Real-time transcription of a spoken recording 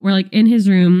we're like in his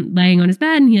room laying on his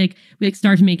bed, and we like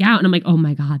start to make out, and I'm like, oh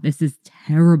my God, this is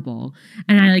terrible.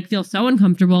 And I like feel so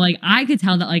uncomfortable. Like I could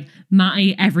tell that like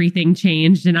my everything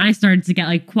changed, and I started to get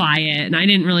like quiet, and I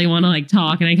didn't really want to like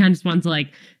talk, and I kind of just wanted to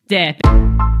like dip.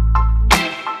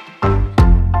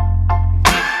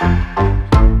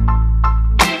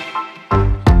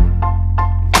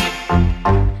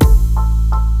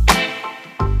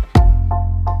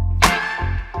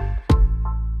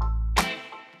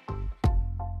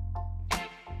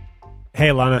 Hey,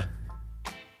 Ilana.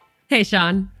 Hey,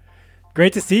 Sean.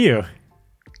 Great to see you.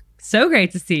 So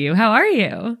great to see you. How are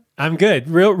you? I'm good.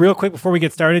 Real quick before we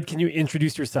get started, can you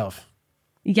introduce yourself?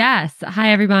 Yes.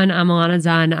 Hi, everyone. I'm Ilana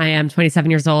Dunn. I am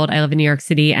 27 years old. I live in New York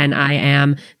City, and I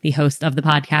am the host of the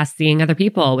podcast, Seeing Other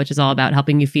People, which is all about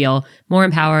helping you feel more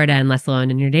empowered and less alone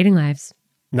in your dating lives.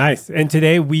 Nice. And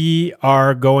today we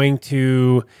are going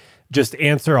to just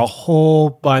answer a whole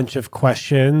bunch of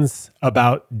questions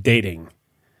about dating.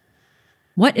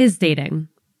 What is dating?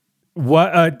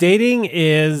 What dating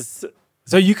is,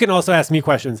 so you can also ask me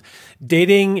questions.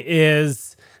 Dating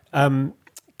is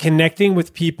connecting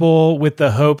with people with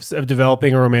the hopes of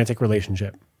developing a romantic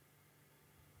relationship.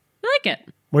 I like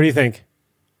it. What do you think?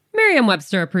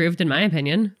 Merriam-Webster approved, in my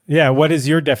opinion. Yeah, what is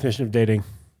your definition of dating?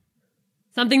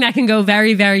 Something that can go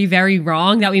very, very, very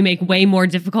wrong, that we make way more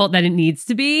difficult than it needs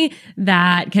to be,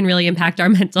 that can really impact our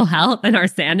mental health and our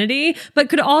sanity, but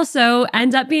could also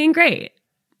end up being great.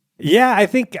 Yeah, I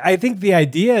think the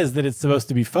idea is that it's supposed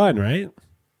to be fun, right?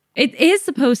 It is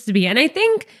supposed to be. And I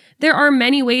think there are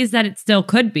many ways that it still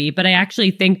could be, but I actually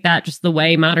think that just the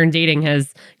way modern dating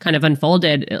has kind of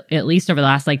unfolded, at least over the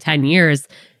last like 10 years,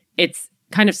 it's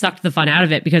kind of sucked the fun out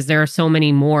of it because there are so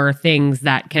many more things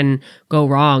that can go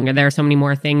wrong, and there are so many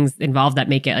more things involved that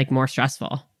make it like more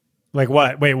stressful. Like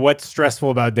what? Wait, what's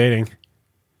stressful about dating?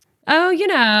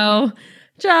 Oh,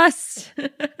 just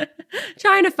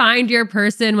trying to find your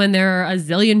person when there are a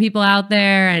zillion people out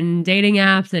there, and dating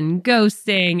apps and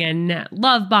ghosting and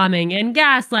love bombing and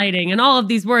gaslighting and all of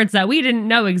these words that we didn't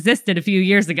know existed a few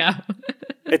years ago.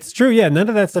 It's true. Yeah. None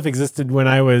of that stuff existed when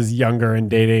I was younger and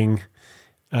dating.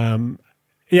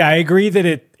 Yeah, I agree that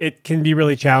it can be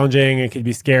really challenging. It can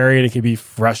be scary, and it can be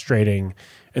frustrating.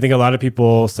 I think a lot of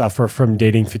people suffer from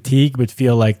dating fatigue, but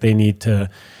feel like they need to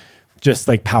just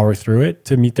like power through it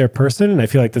to meet their person. And I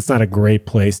feel like that's not a great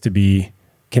place to be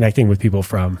connecting with people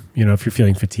from, if you're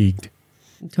feeling fatigued.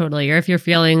 Totally. Or if you're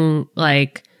feeling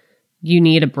like you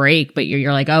need a break, but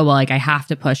you're like, oh, well, like I have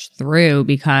to push through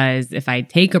because if I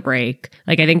take a break,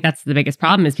 like I think that's the biggest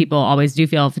problem is people always do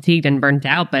feel fatigued and burnt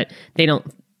out, but they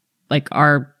don't, like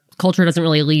our culture doesn't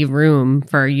really leave room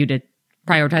for you to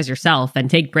prioritize yourself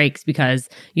and take breaks because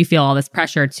you feel all this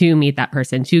pressure to meet that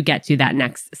person, to get to that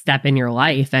next step in your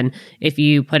life. And if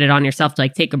you put it on yourself to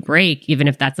like take a break, even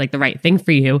if that's like the right thing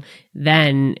for you,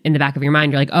 then in the back of your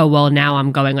mind, you're like, oh, well, now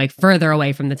I'm going like further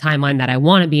away from the timeline that I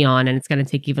want to be on. And it's going to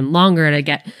take even longer to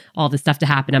get all this stuff to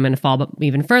happen. I'm going to fall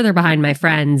even further behind my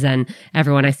friends and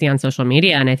everyone I see on social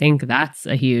media. And I think that's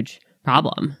a huge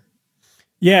problem.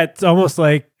 Yeah, it's almost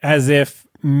like as if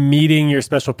meeting your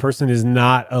special person is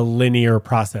not a linear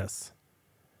process.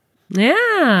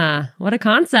 Yeah, what a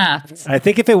concept. I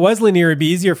think if it was linear, it'd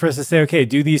be easier for us to say, okay,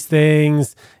 do these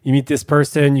things, you meet this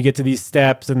person, you get to these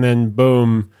steps, and then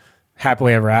boom,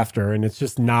 happily ever after. And it's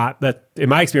just not that, in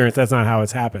my experience, that's not how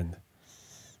it's happened.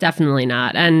 Definitely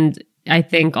not. And I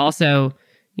think also,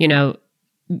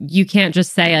 you can't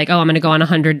just say like, oh, I'm going to go on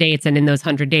 100 dates, and in those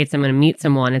 100 dates, I'm going to meet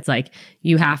someone. It's like,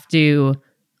 you have to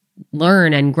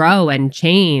learn and grow and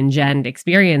change and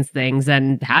experience things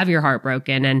and have your heart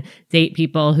broken and date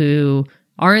people who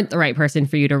aren't the right person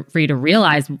for you to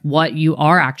realize what you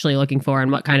are actually looking for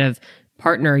and what kind of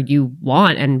partner you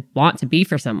want to be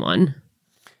for someone.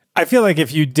 I feel like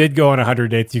if you did go on 100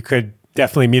 dates, you could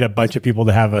definitely meet a bunch of people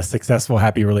to have a successful,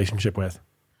 happy relationship with.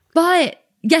 But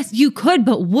yes, you could,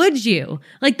 but would you?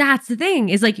 Like, that's the thing,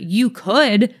 is like, you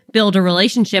could build a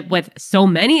relationship with so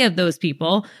many of those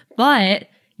people, but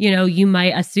you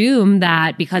might assume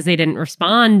that because they didn't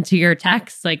respond to your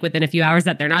texts like within a few hours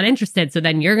that they're not interested. So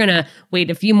then you're going to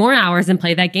wait a few more hours and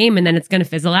play that game, and then it's going to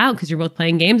fizzle out because you're both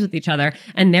playing games with each other.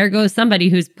 And there goes somebody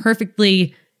who's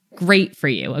perfectly great for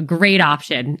you, a great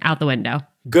option out the window.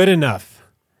 Good enough.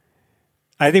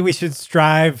 I think we should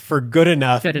strive for good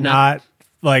enough, not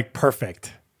like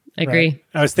perfect. Agree. Right?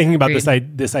 I was thinking about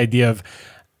this idea of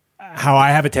how I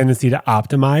have a tendency to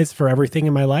optimize for everything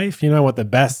in my life. I want the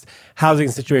best housing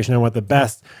situation. I want the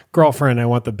best girlfriend. I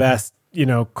want the best,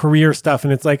 career stuff.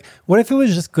 And it's like, what if it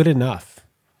was just good enough?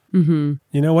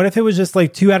 Mm-hmm. What if it was just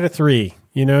like 2 out of 3?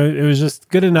 It was just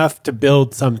good enough to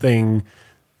build something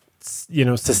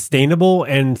sustainable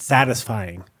and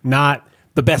satisfying, not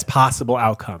the best possible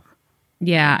outcome.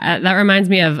 Yeah, that reminds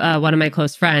me of one of my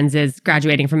close friends is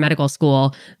graduating from medical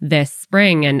school this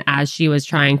spring. And as she was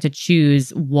trying to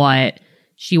choose what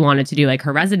she wanted to do, like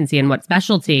her residency and what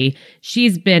specialty,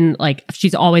 she's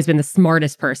always been the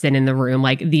smartest person in the room,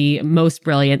 like the most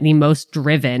brilliant, the most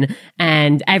driven.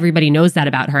 And everybody knows that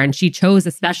about her. And she chose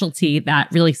a specialty that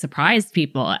really surprised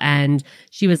people. And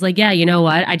she was like, yeah, you know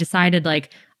what? I decided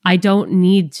like, I don't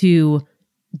need to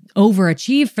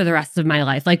overachieve for the rest of my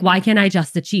life. Like, why can't I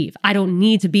just achieve? I don't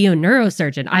need to be a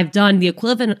neurosurgeon. I've done the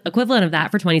equivalent of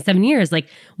that for 27 years. Like,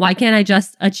 why can't I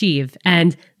just achieve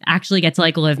and actually get to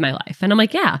like live my life? And I'm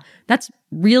like, yeah, that's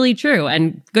really true.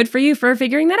 And good for you for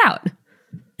figuring that out.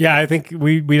 Yeah, I think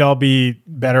we'd all be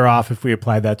better off if we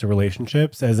applied that to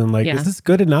relationships, as in like, is this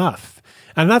good enough?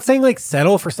 I'm not saying like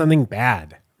settle for something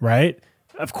bad, right?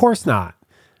 Of course not.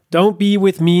 Don't be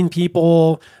with mean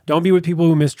people. Don't be with people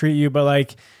who mistreat you. But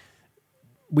like,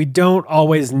 we don't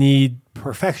always need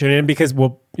perfection, and because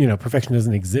perfection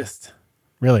doesn't exist,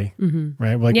 really,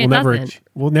 right? Like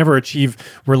we'll never achieve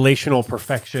relational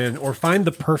perfection or find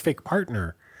the perfect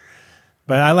partner.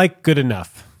 But I like good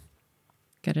enough.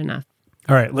 Good enough.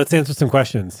 All right, let's answer some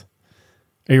questions.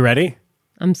 Are you ready?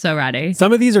 I'm so ready.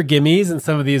 Some of these are gimmies, and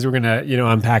some of these we're gonna,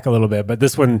 unpack a little bit. But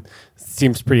this one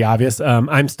seems pretty obvious.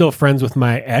 I'm still friends with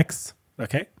my ex.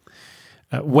 Okay.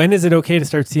 When is it okay to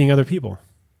start seeing other people?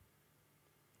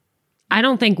 I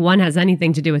don't think one has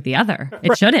anything to do with the other.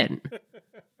 It shouldn't.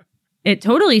 It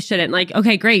totally shouldn't. Like,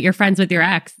 okay, great, you're friends with your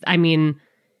ex. I mean,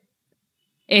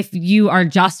 if you are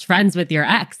just friends with your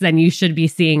ex, then you should be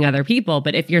seeing other people.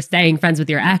 But if you're staying friends with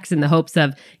your ex in the hopes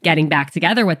of getting back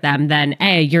together with them, then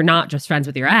A, you're not just friends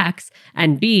with your ex.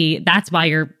 And B, that's why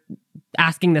you're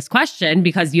asking this question,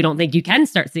 because you don't think you can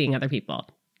start seeing other people.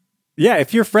 Yeah,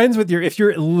 if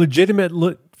you're legitimate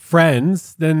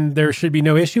friends, then there should be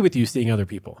no issue with you seeing other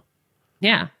people.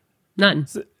 Yeah, none.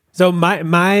 So my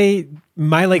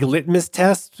like litmus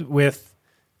test with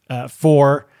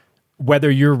for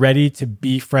whether you're ready to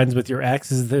be friends with your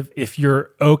ex is that if you're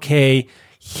okay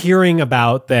hearing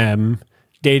about them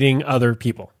dating other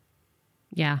people.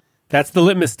 Yeah. That's the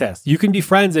litmus test. You can be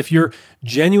friends if you're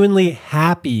genuinely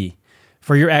happy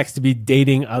for your ex to be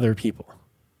dating other people.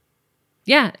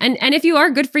 Yeah. And if you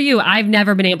are, good for you. I've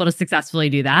never been able to successfully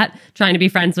do that. Trying to be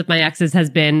friends with my exes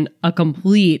has been a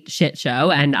complete shit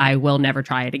show, and I will never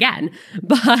try it again.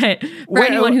 But for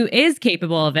anyone who is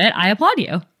capable of it, I applaud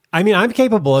you. I mean, I'm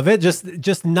capable of it,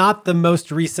 just not the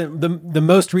most recent, the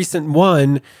most recent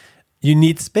one you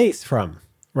need space from,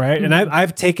 right? Mm-hmm. And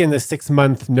I've taken the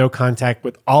 6-month no contact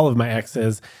with all of my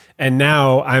exes, and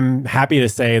now I'm happy to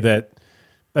say that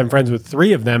I'm friends with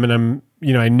 3 of them, and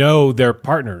I know they're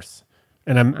partners.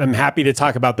 And I'm happy to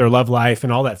talk about their love life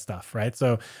and all that stuff, right?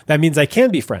 So that means I can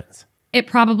be friends. It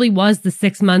probably was the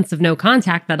 6 months of no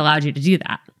contact that allowed you to do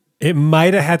that. It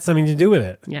might have had something to do with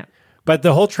it. Yeah. But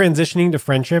the whole transitioning to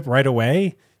friendship right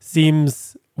away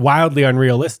seems wildly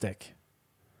unrealistic.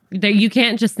 You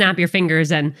can't just snap your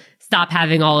fingers and stop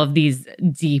having all of these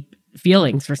deep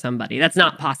feelings for somebody. That's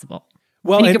not possible.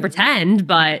 Well, and you can pretend,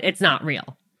 but it's not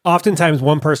real. Oftentimes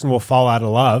one person will fall out of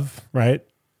love, right?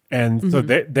 And so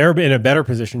they're in a better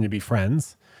position to be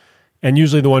friends. And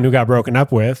usually the one who got broken up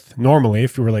with, normally,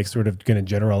 if you were like sort of going to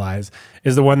generalize,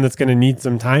 is the one that's going to need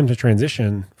some time to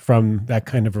transition from that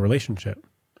kind of a relationship.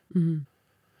 Mm-hmm.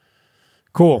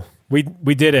 Cool. We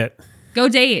did it. Go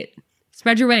date.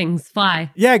 Spread your wings.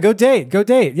 Fly. Yeah, go date.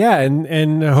 Yeah,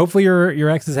 and hopefully your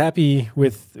ex is happy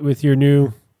with your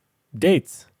new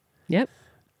dates. Yep.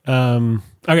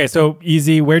 Okay, so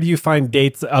easy. Where do you find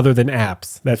dates other than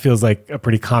apps? That feels like a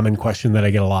pretty common question that I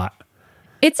get a lot.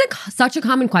 It's such a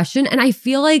common question, and I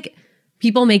feel like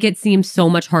people make it seem so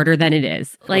much harder than it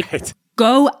is. Like, right.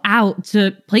 Go out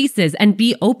to places and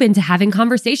be open to having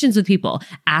conversations with people.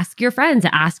 Ask your friends,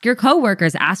 ask your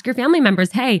coworkers, ask your family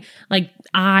members. Hey, like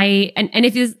and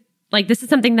if it's like, this is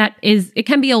something that it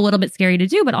can be a little bit scary to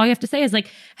do, but all you have to say is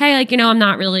like, hey, like, I'm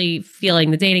not really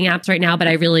feeling the dating apps right now, but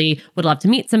I really would love to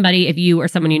meet somebody. If you or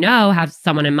someone have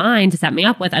someone in mind to set me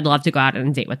up with, I'd love to go out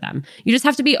and date with them. You just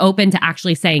have to be open to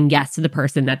actually saying yes to the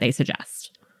person that they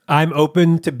suggest. I'm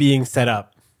open to being set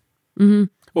up. Mm-hmm.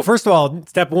 Well, first of all,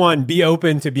 step 1, be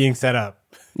open to being set up.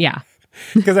 Yeah.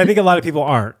 Because I think a lot of people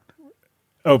aren't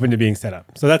open to being set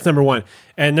up. So that's number 1.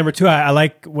 And number 2, I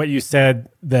like what you said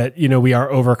that, we are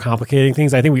overcomplicating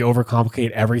things. I think we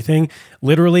overcomplicate everything.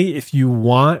 Literally, if you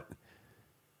want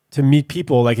to meet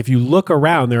people, like if you look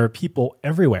around, there are people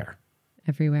everywhere.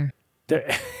 Everywhere.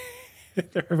 They're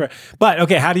everywhere. But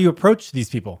okay, how do you approach these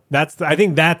people? I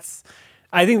think that's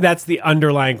I think that's the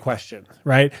underlying question,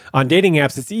 right? On dating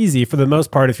apps, it's easy. For the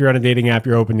most part, if you're on a dating app,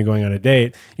 you're open to going on a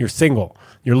date, you're single,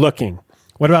 you're looking.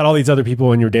 What about all these other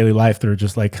people in your daily life that are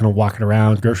just like kind of walking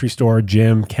around, grocery store,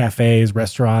 gym, cafes,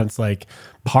 restaurants, like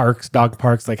parks, dog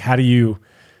parks? Like, how do you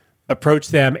approach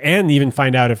them and even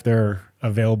find out if they're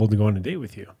available to go on a date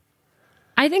with you?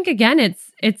 I think again,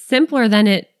 it's simpler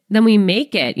than we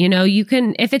make it. You know, you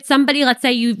can, if it's somebody, let's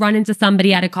say you run into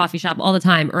somebody at a coffee shop all the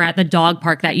time or at the dog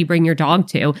park that you bring your dog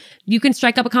to, you can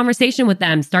strike up a conversation with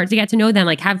them, start to get to know them,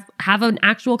 like have an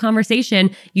actual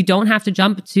conversation. You don't have to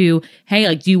jump to, hey,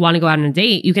 like, do you want to go out on a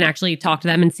date? You can actually talk to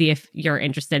them and see if you're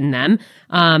interested in them.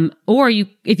 Or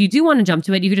if you do want to jump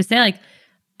to it, you could just say like,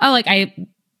 oh, like I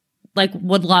like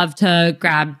would love to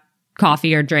grab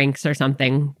coffee or drinks or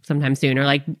something sometime soon, or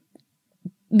like,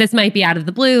 this might be out of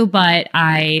the blue, but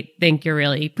I think you're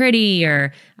really pretty,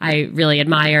 or I really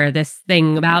admire this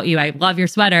thing about you. I love your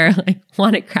sweater. Like,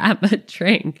 want to grab a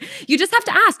drink? You just have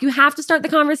to ask. You have to start the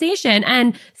conversation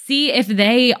and see if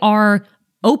they are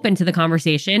open to the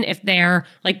conversation. If their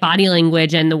like body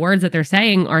language and the words that they're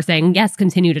saying are saying, yes,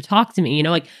 continue to talk to me. You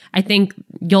know, like I think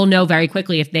you'll know very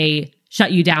quickly if they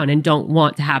shut you down and don't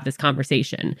want to have this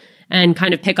conversation, and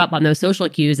kind of pick up on those social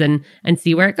cues and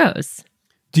see where it goes.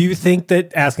 Do you think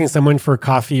that asking someone for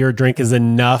coffee or drink is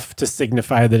enough to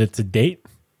signify that it's a date?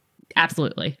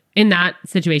 Absolutely. In that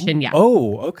situation, yeah.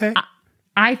 Oh, okay.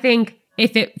 I think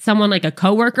if it's someone like a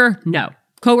coworker, no.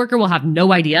 Coworker will have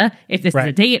no idea if this is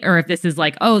a date or if this is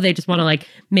like, oh, they just want to like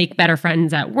make better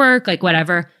friends at work, like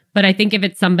whatever. But I think if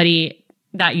it's somebody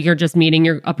that you're just meeting,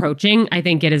 you're approaching, I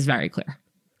think it is very clear.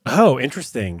 Oh,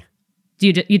 interesting. Do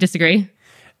you disagree?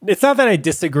 It's not that I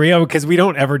disagree, because we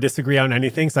don't ever disagree on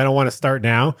anything, so I don't want to start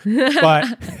now. But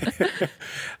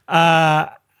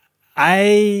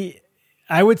I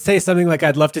would say something like,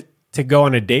 I'd love to go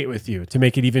on a date with you, to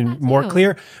make it even more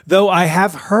clear. Though I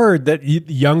have heard that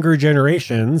younger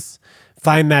generations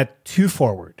find that too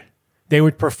forward. They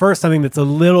would prefer something that's a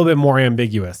little bit more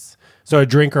ambiguous. So a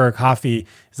drink or a coffee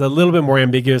is a little bit more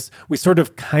ambiguous. We sort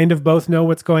of kind of both know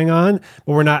what's going on,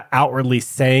 but we're not outwardly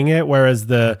saying it, whereas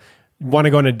the want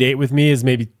to go on a date with me is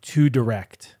maybe too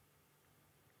direct.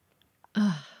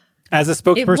 As a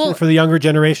spokesperson for the younger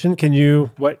generation, can you,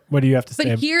 what do you have to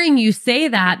say? But hearing you say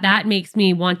that makes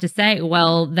me want to say,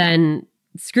 well, then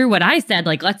screw what I said.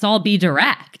 Like, let's all be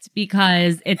direct,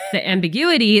 because it's the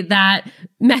ambiguity that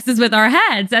messes with our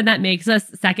heads and that makes us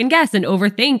second guess and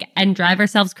overthink and drive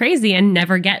ourselves crazy and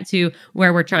never get to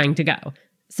where we're trying to go.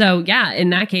 So yeah, in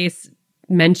that case,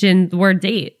 mention the word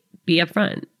date, be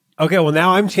upfront. Okay, well,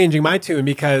 now I'm changing my tune,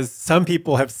 because some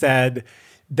people have said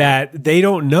that they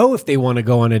don't know if they want to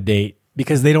go on a date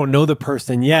because they don't know the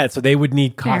person yet. So they would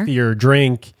need coffee or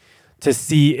drink to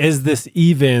see, is this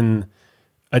even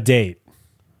a date?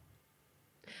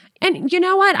 And you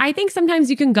know what? I think sometimes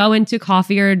you can go into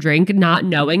coffee or a drink not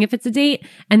knowing if it's a date,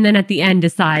 and then at the end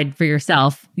decide for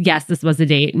yourself, yes, this was a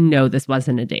date. No, this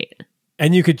wasn't a date.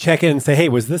 And you could check in and say, hey,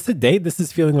 was this a date? This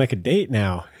is feeling like a date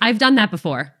now. I've done that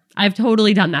before. I've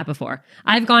totally done that before.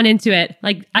 I've gone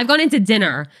into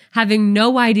dinner having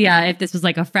no idea if this was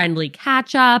like a friendly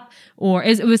catch up or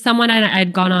it was someone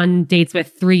I'd gone on dates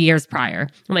with 3 years prior.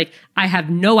 I'm like, I have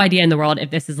no idea in the world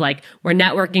if this is like, we're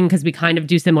networking because we kind of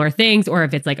do similar things, or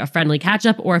if it's like a friendly catch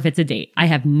up, or if it's a date. I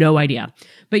have no idea.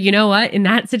 But you know what? In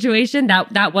that situation,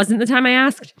 that wasn't the time I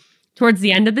asked. Towards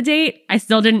the end of the date, I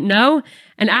still didn't know.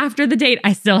 And after the date,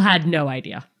 I still had no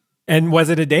idea. And was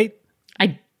it a date?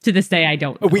 To this day, I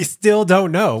don't know. We still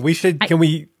don't know. We should,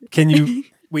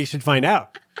 we should find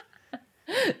out.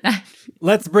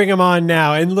 Let's bring him on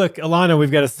now. And look, Ilana,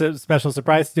 we've got a special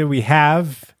surprise to do. We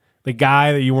have the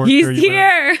guy that you weren't sure you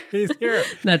here. He's here.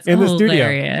 That's in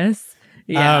hilarious.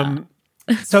 The studio.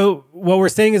 Yeah. So what we're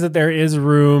saying is that there is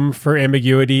room for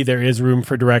ambiguity. There is room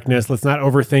for directness. Let's not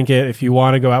overthink it. If you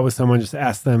want to go out with someone, just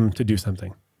ask them to do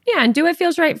something. Yeah, and do what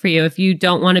feels right for you. If you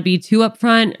don't want to be too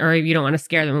upfront, or if you don't want to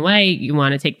scare them away, you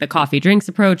want to take the coffee drinks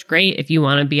approach, great. If you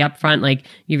want to be upfront, like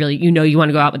you want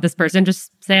to go out with this person,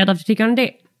 just say, I'd love to take you on a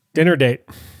date. Dinner date.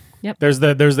 Yep. There's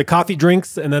the coffee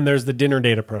drinks, and then there's the dinner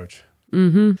date approach.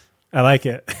 Mm-hmm. I like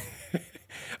it.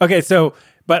 Okay, so,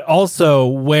 but also,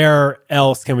 where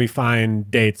else can we find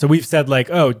dates? So we've said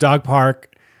like, oh, dog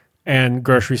park and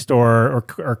grocery store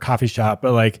or coffee shop,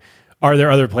 but like, are there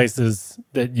other places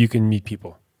that you can meet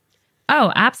people?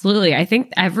 Oh, absolutely. I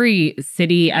think every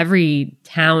city, every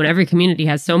town, every community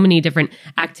has so many different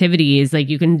activities. Like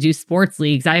you can do sports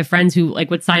leagues. I have friends who like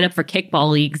would sign up for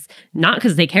kickball leagues, not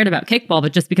because they cared about kickball,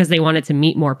 but just because they wanted to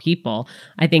meet more people.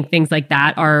 I think things like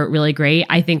that are really great.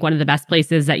 I think one of the best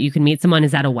places that you can meet someone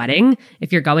is at a wedding.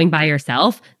 If you're going by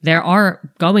yourself, there are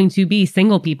going to be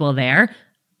single people there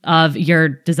of your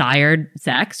desired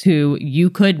sex who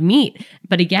you could meet.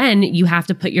 But again, you have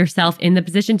to put yourself in the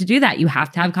position to do that. You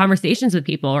have to have conversations with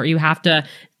people, or you have to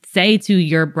say to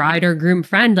your bride or groom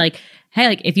friend, like, hey,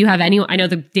 like if you have anyone, I know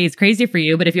the day's crazy for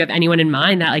you, but if you have anyone in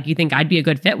mind that like you think I'd be a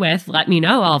good fit with, let me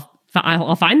know.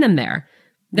 I'll find them there.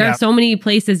 There are so many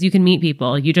places you can meet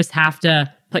people. You just have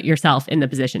to put yourself in the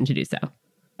position to do so.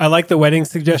 I like the wedding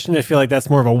suggestion. I feel like that's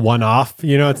more of a one-off.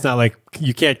 You know, it's not like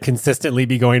you can't consistently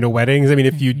be going to weddings. I mean,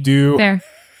 if you do, fair.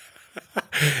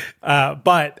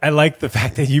 But I like the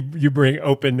fact that you bring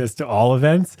openness to all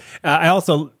events. I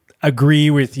also agree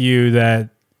with you that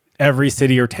every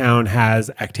city or town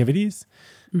has activities,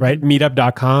 right?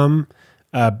 Meetup.com,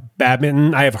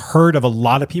 badminton. I have heard of a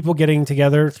lot of people getting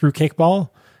together through kickball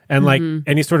and like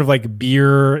any sort of like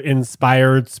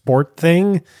beer-inspired sport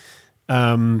thing.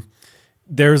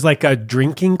 There's like a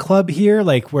drinking club here,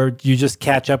 like where you just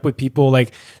catch up with people.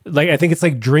 Like I think it's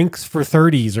like drinks for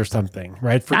 30s or something,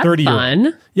 right? For That's 30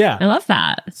 fun. Yeah. I love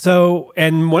that. So,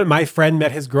 and when my friend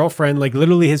met his girlfriend, like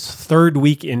literally his third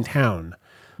week in town.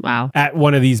 Wow. At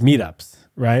one of these meetups,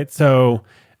 right? So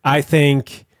I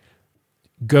think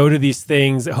go to these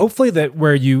things, hopefully that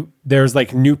where there's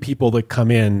like new people that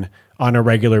come in on a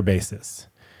regular basis.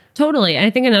 Totally. And I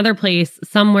think another place,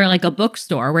 somewhere like a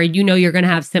bookstore where you know you're going to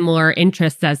have similar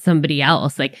interests as somebody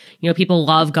else. Like, you know, people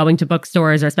love going to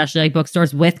bookstores, or especially like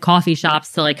bookstores with coffee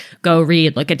shops to like go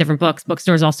read, look at different books.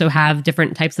 Bookstores also have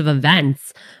different types of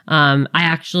events. I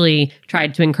actually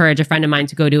tried to encourage a friend of mine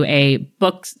to go to a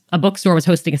bookstore was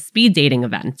hosting a speed dating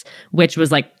event, which was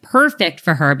like perfect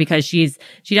for her because she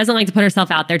doesn't like to put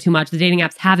herself out there too much. The dating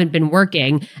apps haven't been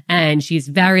working, and she's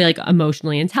very like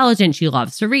emotionally intelligent. She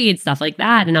loves to read, stuff like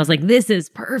that. And I was like, this is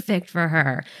perfect for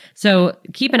her. So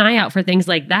keep an eye out for things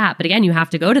like that. But again, you have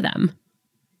to go to them.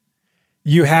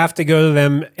 You have to go to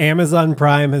them. Amazon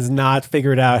Prime has not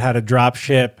figured out how to drop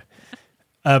ship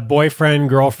a boyfriend,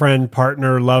 girlfriend,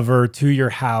 partner, lover to your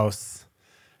house.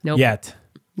 Nope. Yet.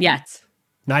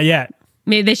 Not yet.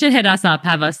 Maybe they should hit us up,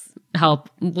 have us help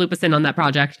loop us in on that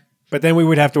project. But then we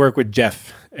would have to work with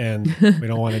Jeff, and we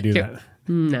don't want to do that.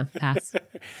 No, pass.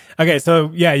 Okay,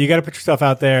 so yeah, you got to put yourself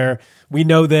out there. We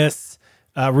know this.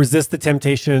 Resist the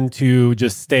temptation to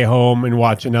just stay home and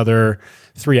watch another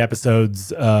 3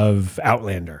 episodes of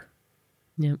Outlander.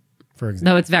 Yep. For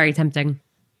example. Though it's very tempting.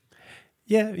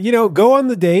 Yeah, you know, go on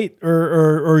the date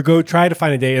or go try to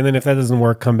find a date, and then if that doesn't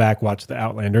work, come back, watch the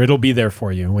Outlander. It'll be there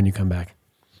for you when you come back.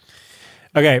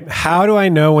 Okay, how do I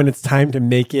know when it's time to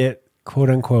make it, quote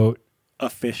unquote,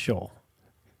 official?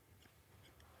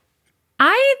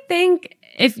 I think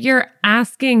if you're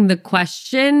asking the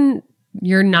question,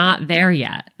 you're not there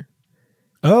yet.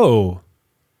 Oh,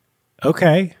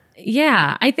 okay.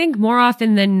 Yeah, I think more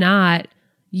often than not,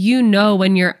 you know,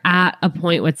 when you're at a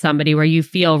point with somebody where you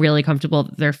feel really comfortable,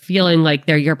 they're feeling like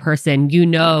they're your person, you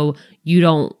know, you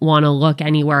don't want to look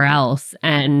anywhere else.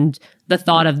 And the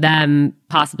thought of them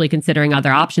possibly considering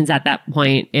other options at that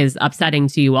point is upsetting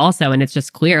to you also. And it's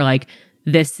just clear, like,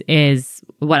 this is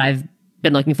what I've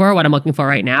been looking for, what I'm looking for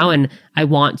right now, and I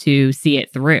want to see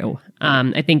it through.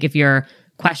 I think if you're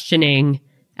questioning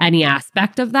any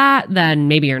aspect of that, then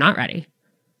maybe you're not ready.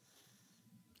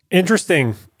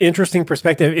 Interesting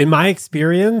perspective. In my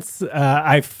experience,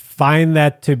 I find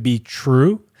that to be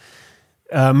true.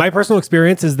 My personal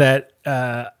experience is that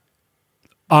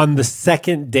on the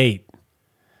second date,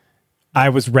 I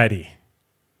was ready.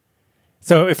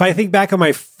 So if I think back on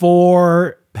my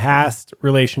 4 past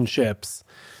relationships,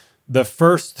 the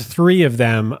first 3 of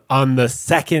them on the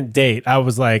second date, I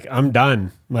was like, I'm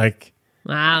done. Like,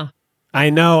 wow. I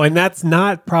know. And that's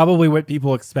not probably what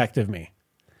people expect of me.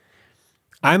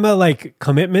 I'm a like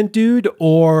commitment dude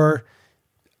or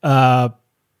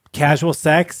casual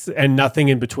sex and nothing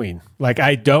in between. Like,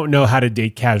 I don't know how to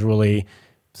date casually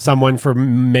someone for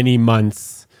many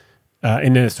months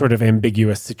in a sort of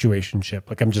ambiguous situationship.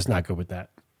 Like, I'm just not good with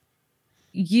that.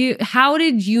 How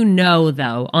did you know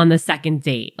though on the second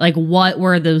date? Like, what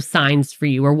were those signs for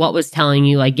you, or what was telling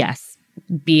you like, yes,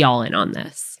 be all in on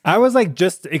this? I was like,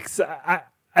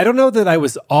 I don't know that I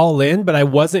was all in, but I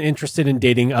wasn't interested in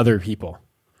dating other people.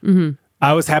 Mm-hmm.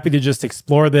 I was happy to just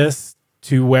explore this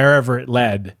to wherever it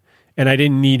led, and I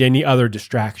didn't need any other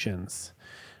distractions.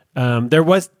 There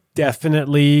was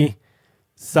definitely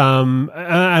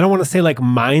I don't want to say like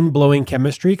mind-blowing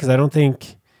chemistry, because I don't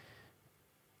think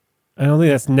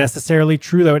that's necessarily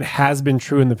true, though it has been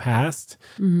true in the past.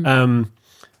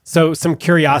 So some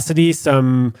curiosity,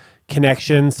 some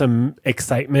connection, some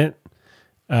excitement,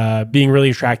 being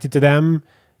really attracted to them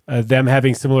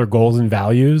having similar goals and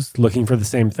values, looking for the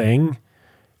same thing.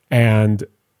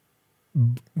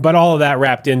 But all of that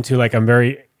wrapped into like, I'm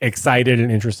very excited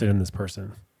and interested in this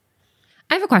person.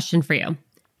 I have a question for you.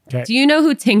 Okay. Do you know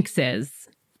who Tinks is?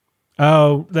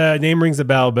 Oh, the name rings a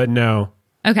bell, but no.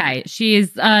 Okay.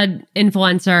 She's an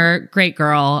influencer, great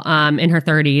girl, in her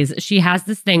 30s. She has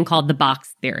this thing called the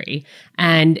box theory.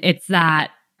 And it's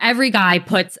that every guy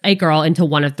puts a girl into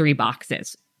one of three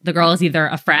boxes. The girl is either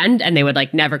a friend, and they would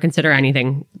like never consider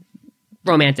anything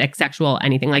romantic, sexual,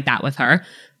 anything like that with her.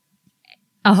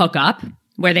 A hookup,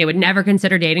 where they would never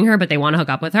consider dating her, but they want to hook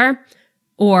up with her.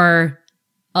 Or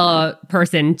a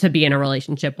person to be in a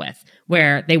relationship with,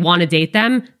 where they want to date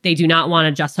them. They do not want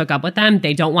to just hook up with them.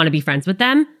 They don't want to be friends with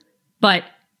them. But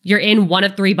you're in one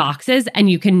of three boxes, and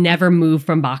you can never move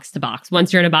from box to box.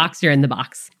 Once you're in a box, you're in the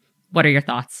box. What are your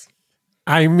thoughts?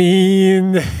 I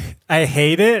mean, I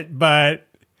hate it, but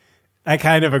I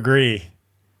kind of agree.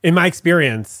 In my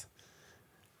experience,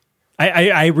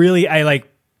 I really like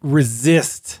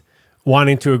resist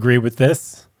wanting to agree with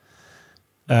this,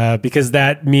 because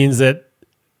that means that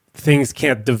things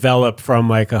can't develop from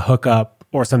like a hookup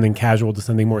or something casual to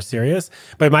something more serious.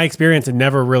 But in my experience, it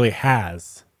never really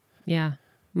has. Yeah,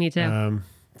 me too.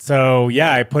 So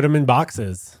yeah, I put them in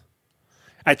boxes.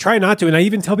 I try not to. And I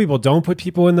even tell people, don't put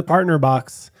people in the partner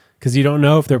box, because you don't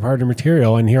know if they're partner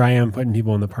material. And here I am putting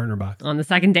people in the partner box. On the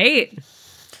second date.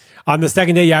 On the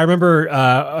second date, yeah, I remember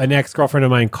an ex-girlfriend of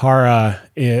mine, Cara,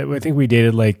 I think we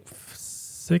dated like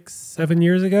 6-7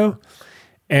 years ago.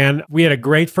 And we had a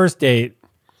great first date.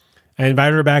 I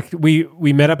invited her back.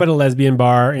 We met up at a lesbian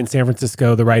bar in San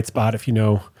Francisco, the right spot, if you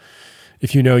know.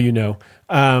 You know.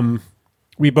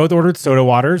 We both ordered soda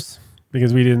waters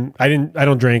because I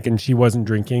don't drink, and she wasn't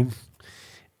drinking.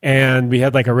 And we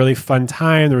had like a really fun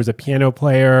time. There was a piano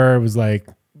player. It was like,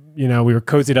 we were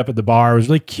cozied up at the bar. It was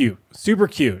really cute, super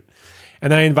cute.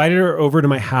 And then I invited her over to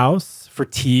my house for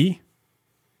tea.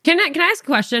 Can I ask a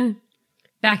question?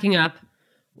 Backing up.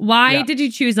 Why did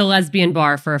you choose a lesbian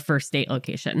bar for a first date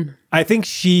location? I think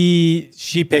she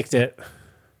picked it.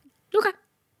 Okay.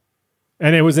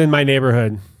 And it was in my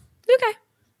neighborhood. Okay.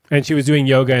 And she was doing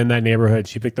yoga in that neighborhood.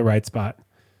 She picked the right spot.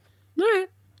 All right.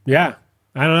 Yeah.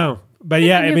 I don't know. But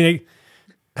yeah, I mean,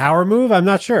 power move? I'm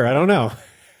not sure. I don't know.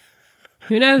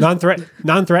 Who knows?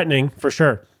 Non-threatening for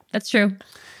sure. That's true.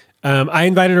 I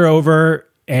invited her over,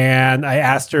 and I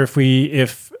asked her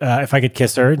if I could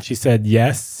kiss her, and she said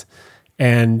yes.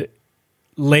 And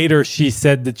later she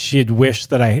said that she had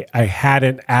wished that I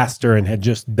hadn't asked her and had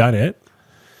just done it.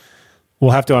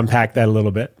 We'll have to unpack that a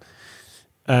little bit.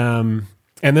 And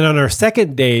then on our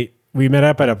second date, we met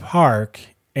up at a park,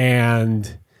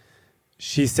 and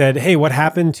she said, "Hey, what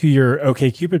happened to your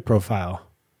OkCupid profile?"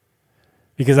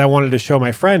 Because I wanted to show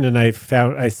my friend, and I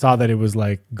saw that it was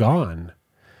like gone.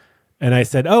 And I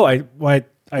said, "Oh, I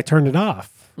turned it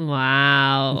off."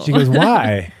 Wow. And she goes,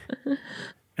 "Why?"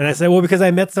 And I said, "Well, because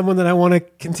I met someone that I want to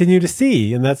continue to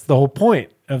see, and that's the whole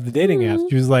point of the dating app."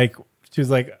 She was like,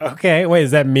 "Okay, wait,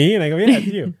 is that me?" And I go, "Yeah, it's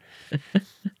you."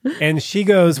 And she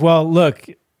goes, "Well, look,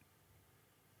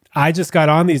 I just got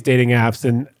on these dating apps,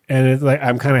 and it's like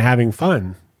I'm kind of having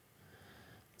fun.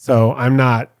 So I'm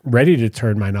not ready to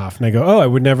turn mine off." And I go, "Oh, I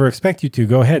would never expect you to.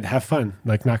 Go ahead, have fun.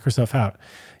 Like, knock yourself out.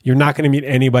 You're not going to meet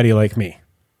anybody like me."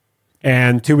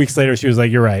 And 2 weeks later, she was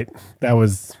like, "You're right. That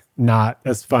was not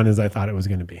as fun as I thought it was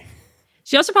going to be."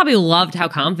 She also probably loved how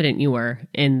confident you were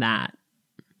in that.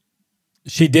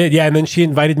 She did, yeah. And then she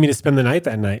invited me to spend the night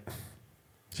that night.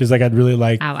 She was like, "I'd really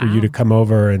like for you to come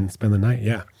over and spend the night."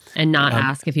 Yeah. And not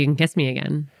ask if you can kiss me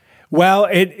again. Well,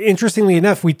 interestingly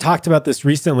enough, we talked about this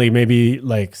recently, maybe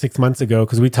like 6 months ago,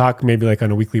 because we talk maybe like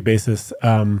on a weekly basis.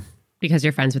 Because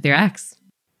you're friends with your ex.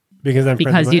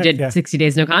 Because you did 60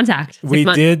 days no contact. We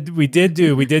did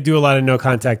do a lot of no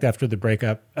contact after the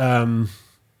breakup. And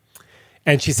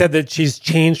she said that she's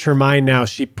changed her mind now.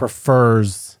 She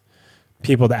prefers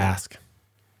people to ask.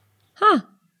 Huh.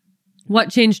 What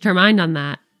changed her mind on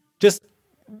that? Just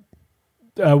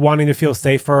wanting to feel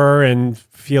safer and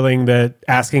feeling that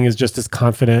asking is just as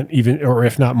confident, even, or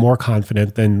if not more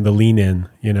confident than the lean in,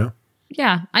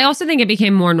 Yeah. I also think it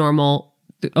became more normal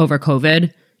over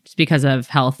COVID just because of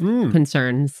health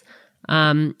concerns.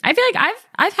 I feel like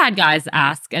I've had guys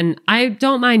ask, and I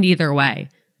don't mind either way.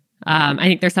 I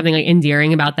think there's something like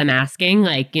endearing about them asking,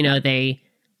 like, they're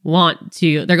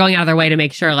going out of their way to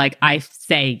make sure like I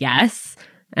say yes.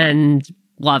 And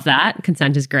love that.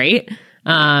 Consent is great.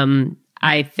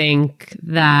 I think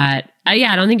that,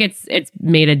 I don't think it's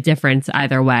made a difference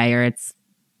either way, or it's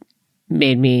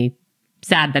made me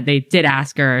sad that they did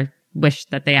ask or wish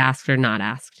that they asked or not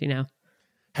asked,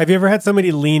 Have you ever had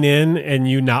somebody lean in and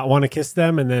you not want to kiss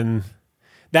them? And then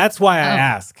that's why I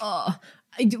ask.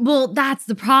 Well, that's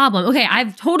the problem. Okay,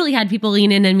 I've totally had people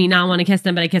lean in and me not want to kiss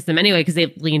them, but I kiss them anyway because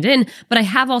they've leaned in. But I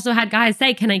have also had guys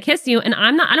say, "Can I kiss you?" And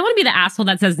I don't want to be the asshole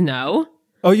that says no.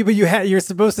 Oh, but you're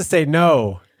supposed to say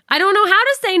no. I don't know how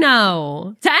to say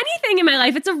no to anything in my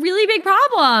life. It's a really big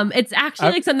problem. It's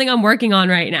actually like something I'm working on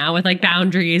right now with like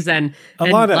boundaries and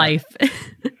life.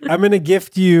 I'm going to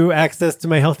gift you access to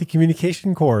my healthy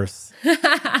communication course.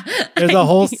 There's a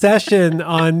whole session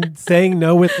on saying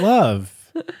no with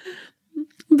love.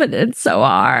 But it's so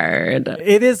hard.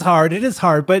 It is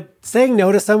hard. But saying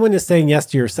no to someone is saying yes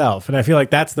to yourself. And I feel like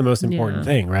that's the most important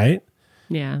thing, right?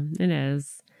 Yeah, it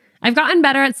is. I've gotten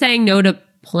better at saying no to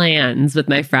plans with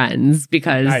my friends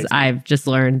because I've just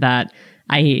learned that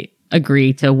I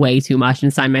agree to way too much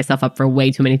and sign myself up for way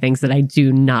too many things that I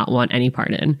do not want any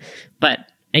part in. But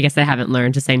I guess I haven't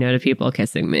learned to say no to people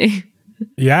kissing me.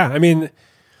 Yeah, I mean,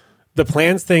 the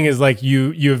plans thing is like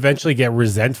you eventually get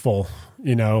resentful,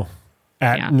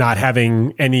 at not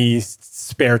having any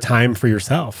spare time for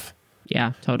yourself.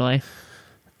 Yeah, totally.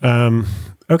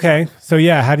 Okay.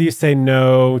 So how do you say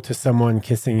no to someone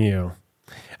kissing you?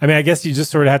 I mean, I guess you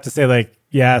just sort of have to say like,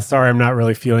 yeah, sorry, I'm not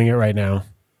really feeling it right now.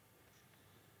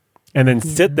 And then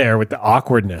sit there with the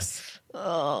awkwardness.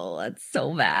 Oh, that's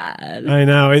so bad. I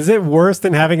know. Is it worse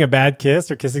than having a bad kiss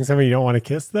or kissing someone you don't want to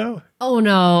kiss though? Oh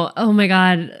no. Oh my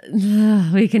God.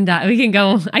 We can die. I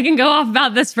can go off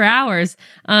about this for hours.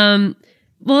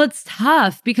 Well, it's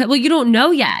tough because, you don't know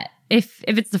yet. If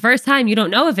it's the first time, you don't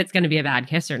know if it's going to be a bad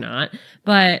kiss or not.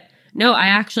 But no, I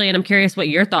actually, and I'm curious what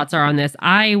your thoughts are on this.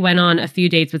 I went on a few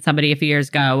dates with somebody a few years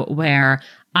ago where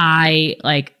I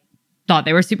thought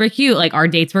they were super cute. Like our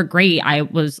dates were great. I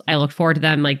looked forward to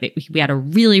them. Like we had a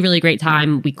really, really great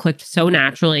time. We clicked so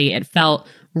naturally. It felt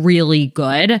really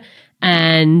good.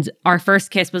 And our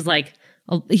first kiss was like,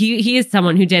 he is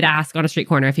someone who did ask on a street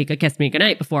corner if he could kiss me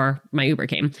goodnight before my Uber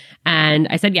came. And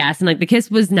I said yes. And the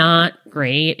kiss was not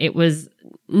great. It was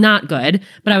not good.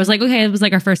 But I was like, okay, it was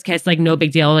our first kiss, no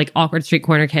big deal, awkward street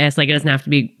corner kiss. It doesn't have to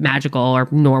be magical or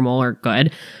normal or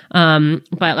good.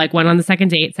 But went on the second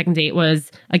date. Second date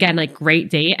was again, great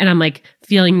date. And I'm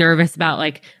feeling nervous about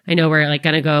I know we're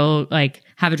gonna go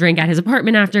have a drink at his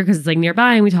apartment after because it's like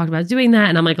nearby and we talked about doing that.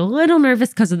 And I'm like a little nervous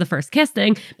because of the first kiss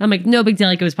thing. But I'm like, no big deal.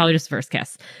 Like it was probably just the first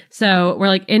kiss. So we're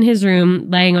like in his room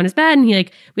laying on his bed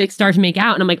and we start to make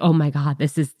out and I'm like, oh my God,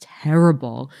 this is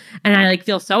terrible. And I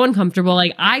feel so uncomfortable.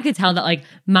 I could tell that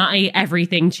my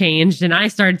everything changed and I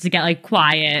started to get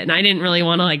quiet and I didn't really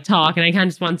want to talk and I kind of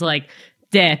just wanted to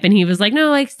dip. And he was like,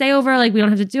 no, stay over. We don't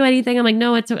have to do anything. I'm like,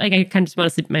 no, it's I kind of just want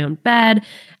to sleep in my own bed.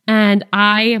 And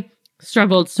I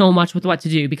struggled so much with what to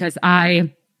do because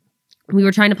we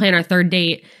were trying to plan our third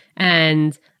date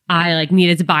and I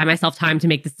needed to buy myself time to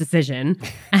make this decision.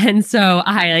 And so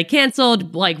I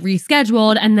canceled,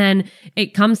 rescheduled. And then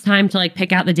it comes time to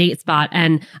pick out the date spot.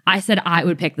 And I said I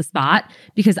would pick the spot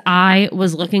because I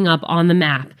was looking up on the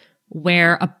map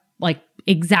where a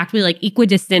exactly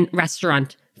equidistant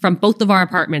restaurant from both of our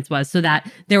apartments was so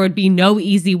that there would be no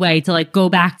easy way to go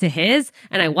back to his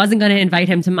and I wasn't going to invite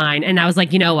him to mine. And I was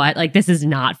like, you know what? This is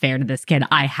not fair to this kid.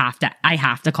 I have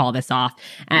to call this off.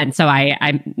 And so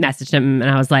I messaged him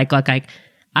and I was like, look,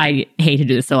 I hate to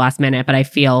do this the last minute, but I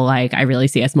feel like I really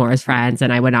see us more as friends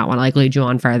and I would not want to lead you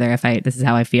on further if this is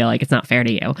how I feel. It's not fair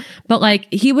to you. But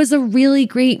he was a really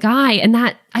great guy and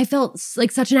that I felt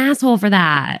such an asshole for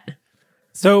that.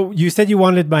 So you said you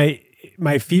wanted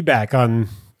my feedback on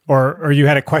or you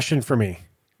had a question for me.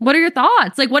 What are your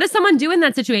thoughts? What does someone do in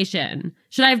that situation?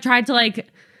 Should I have tried to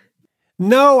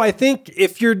No, I think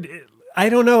I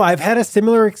don't know. I've had a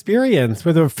similar experience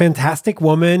with a fantastic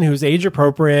woman who's age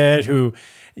appropriate, who,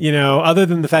 other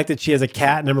than the fact that she has a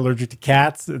cat and I'm allergic to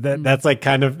cats, that's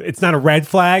kind of, it's not a red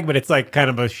flag, but it's kind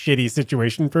of a shitty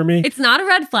situation for me. It's not a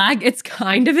red flag. It's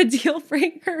kind of a deal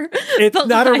breaker. It's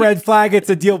not a red flag. It's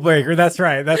a deal breaker. That's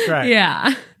right.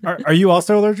 Yeah. Are you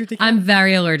also allergic to cats? I'm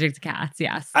very allergic to cats,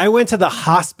 yes. I went to the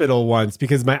hospital once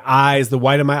because the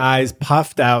white of my eyes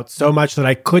puffed out so much that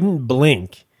I couldn't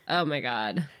blink. Oh my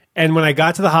God. And when I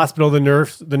got to the hospital, the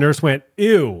nurse went,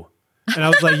 ew. And I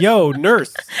was like, yo,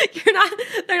 nurse. They're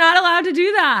not allowed to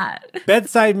do that.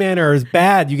 Bedside manner is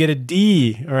bad. You get a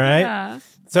D, all right? Yeah.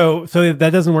 So that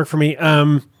doesn't work for me.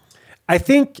 If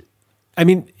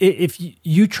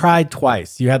you tried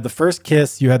twice, you had the first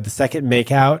kiss, you had the second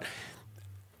makeout,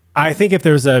 I think if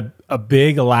there's a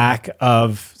big lack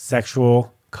of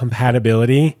sexual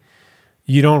compatibility,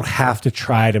 you don't have to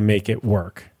try to make it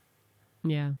work.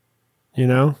 Yeah. You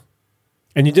know?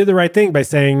 And you did the right thing by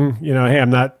saying,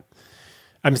 hey,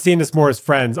 I'm seeing this more as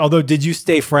friends. Although, did you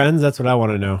stay friends? That's what I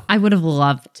want to know. I would have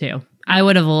loved to. I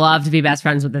would have loved to be best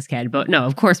friends with this kid, but no,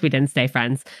 of course we didn't stay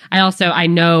friends. I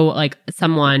know like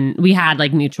someone, we had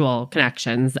like mutual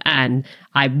connections, and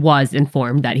I was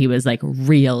informed that he was like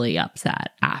really upset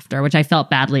after, which I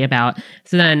felt badly about.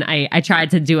 So then I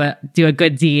tried to do a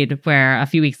good deed where a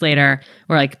few weeks later,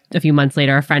 or like a few months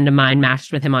later, a friend of mine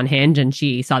matched with him on Hinge, and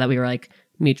she saw that we were like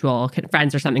mutual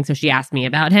friends or something. So she asked me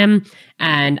about him,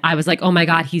 and I was like, oh my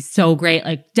God, he's so great.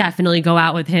 Like, definitely go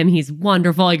out with him. He's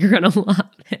wonderful. Like, you're going to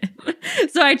love him.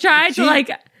 So I tried to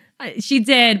like, she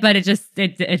did, but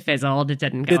it fizzled. It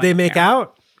didn't go. Did they make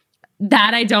out?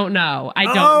 That I don't know. I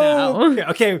don't know.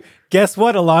 Okay. Guess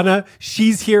what, Ilana?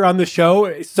 She's here on the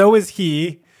show. So is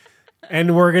he.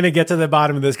 And we're going to get to the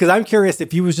bottom of this, because I'm curious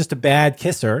if he was just a bad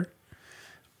kisser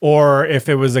or if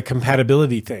it was a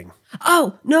compatibility thing.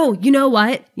 Oh, no. You know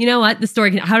what? The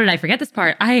story, how did I forget this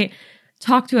part? I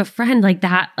talked to a friend like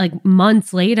that, like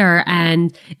months later,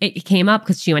 and it came up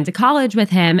because she went to college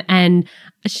with him, and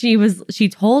she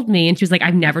told me, and she was like,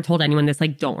 I've never told anyone this,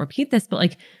 like, don't repeat this, but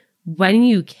like when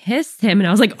you kissed him, and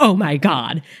I was like, oh my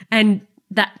God. And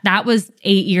that was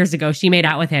 8 years ago. She made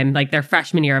out with him like their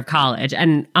freshman year of college.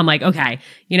 And I'm like, okay,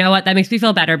 you know what? That makes me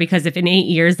feel better, because if in 8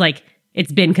 years, like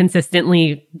it's been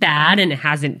consistently bad and it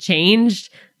hasn't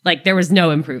changed, like there was no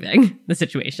improving the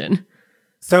situation.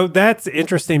 So that's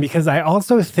interesting, because I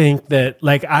also think that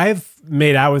like I've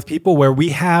made out with people where we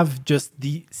have just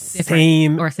the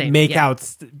same makeout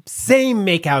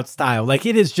style. Like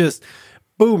it is just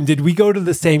boom. Did we go to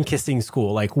the same kissing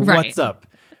school? Like what's up?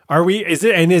 Is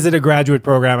it a graduate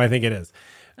program? I think it is.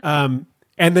 And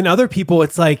then other people,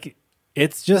 it's like,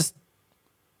 it's just,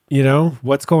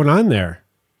 what's going on there?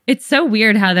 It's so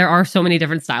weird how there are so many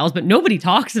different styles, but nobody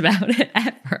talks about it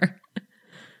ever.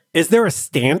 Is there a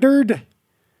standard?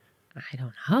 I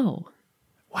don't know.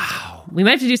 Wow. We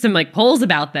might have to do some like polls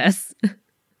about this.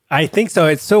 I think so.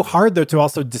 It's so hard though to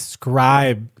also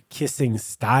describe kissing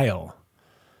style.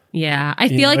 Yeah. I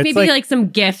feel like maybe like some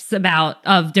gifs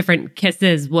of different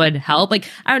kisses would help. Like,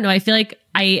 I don't know. I feel like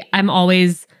I'm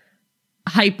always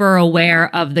hyper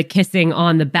aware of the kissing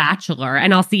on The Bachelor,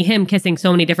 and I'll see him kissing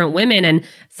so many different women, and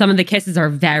some of the kisses are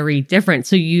very different.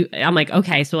 So I'm like,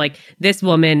 okay, so like this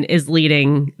woman is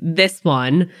leading this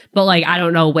one, but like I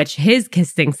don't know which his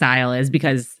kissing style is,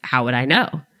 because how would I know?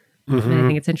 Mm-hmm. I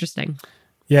think it's interesting.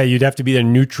 Yeah, you'd have to be a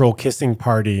neutral kissing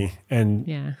party and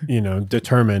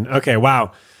determine. Okay,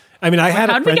 wow. I mean, I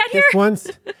had a French kiss once.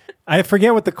 I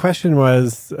forget what the question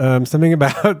was. Something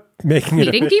about making it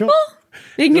official. People?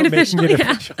 Making it official.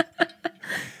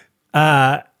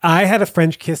 I had a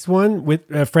French kiss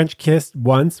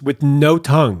once with no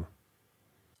tongue,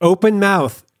 open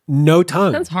mouth, no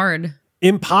tongue. Sounds hard.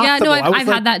 Impossible. Yeah, no, I've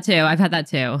had that too. I've had that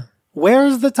too.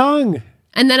 Where's the tongue?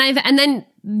 That's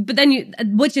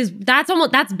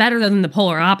better than the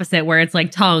polar opposite, where it's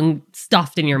like tongue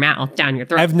stuffed in your mouth down your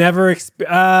throat. I've never okay,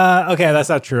 that's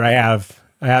not true. I have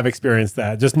experienced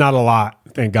that, just not a lot,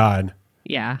 thank God.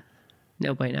 Yeah,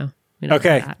 no bueno.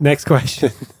 Okay, next question.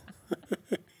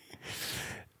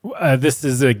 This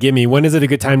is a gimme. When is it a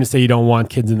good time to say you don't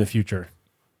want kids in the future?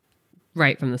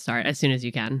 Right from the start, as soon as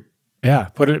you can. Yeah,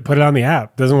 put it on the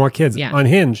app. Doesn't want kids. Yeah. On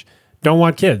Hinge, don't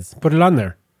want kids. Put it on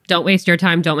there. Don't waste your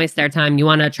time. Don't waste their time. You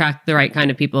want to attract the right kind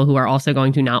of people who are also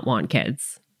going to not want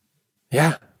kids.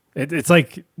 Yeah, it's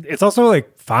also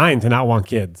like fine to not want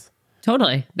kids.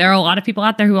 Totally. There are a lot of people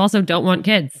out there who also don't want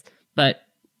kids, but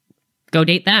go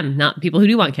date them, not people who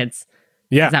do want kids.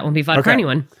 Yeah. That won't be fun for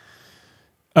anyone.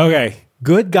 Okay.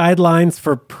 Good guidelines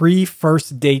for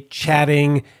pre-first date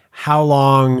chatting. How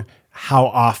long? How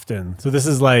often? So this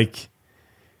is like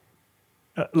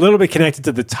a little bit connected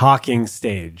to the talking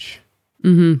stage.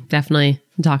 Mm-hmm. Definitely.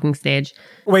 Talking stage.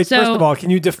 Wait, first of all, can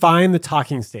you define the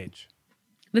talking stage?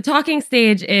 The talking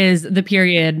stage is the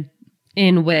period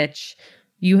in which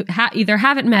you either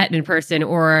haven't met in person,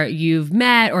 or you've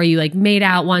met, or you like made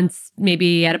out once,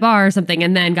 maybe at a bar or something,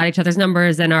 and then got each other's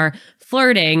numbers and are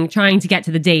flirting, trying to get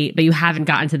to the date, but you haven't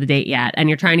gotten to the date yet. And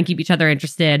you're trying to keep each other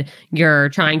interested. You're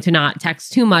trying to not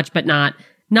text too much, but not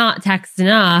text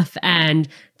enough, and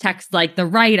text like the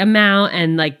right amount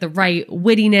and like the right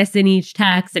wittiness in each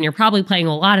text. And you're probably playing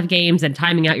a lot of games and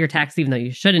timing out your texts, even though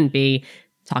you shouldn't be.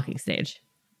 Talking stage.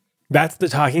 That's the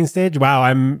talking stage?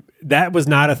 Wow, that was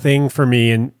not a thing for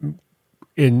me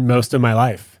in most of my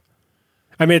life.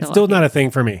 I mean, it's still not a thing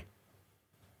for me.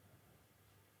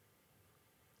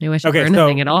 I wish it were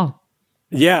anything at all.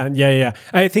 Yeah.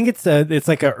 I think it's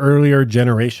like a earlier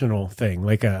generational thing,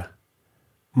 like a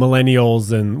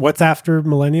millennials and what's after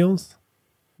millennials?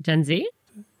 Gen Z?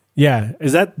 Yeah.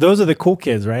 Those are the cool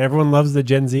kids, right? Everyone loves the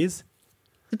Gen Zs.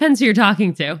 Depends who you're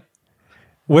talking to.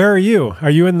 Where are you? Are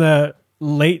you in the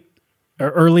late or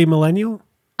early millennial?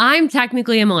 I'm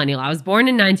technically a millennial. I was born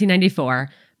in 1994.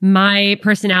 My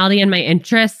personality and my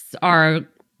interests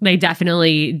they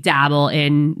definitely dabble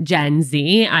in Gen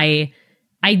Z. I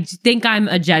think I'm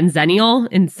a Gen Zennial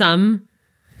in some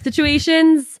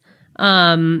situations,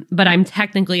 but I'm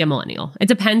technically a millennial. It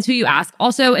depends who you ask.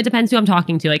 Also, it depends who I'm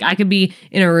talking to. Like, I could be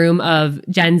in a room of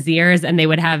Gen Zers and they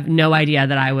would have no idea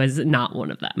that I was not one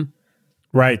of them.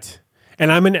 Right.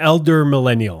 And I'm an elder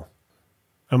millennial.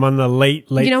 I'm on the late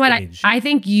You know stage. what? I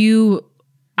think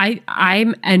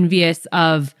I'm envious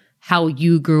of how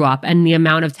you grew up and the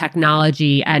amount of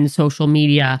technology and social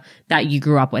media that you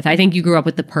grew up with. I think you grew up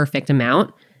with the perfect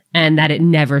amount and that it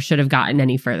never should have gotten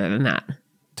any further than that.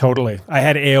 Totally. I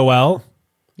had AOL,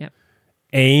 Yep.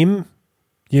 AIM,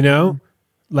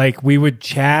 like we would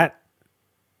chat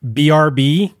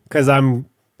BRB because I'm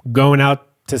going out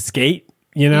to skate,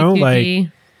 like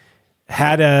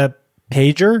had a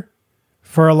pager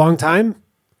for a long time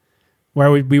where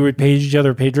we would page each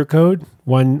other pager code.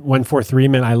 143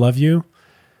 meant I love you.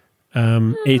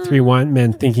 831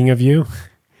 meant thinking of you.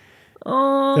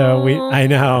 Oh, So I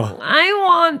know. I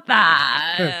want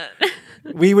that.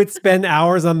 We would spend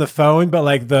hours on the phone, but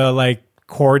like the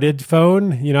corded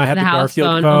phone, I had the house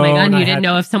Garfield phone. Oh my God, you didn't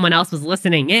know if someone else was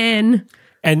listening in.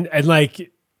 And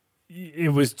like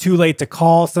it was too late to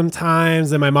call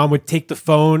sometimes, and my mom would take the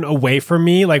phone away from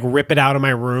me, like rip it out of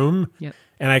my room. Yep.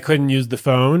 And I couldn't use the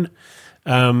phone.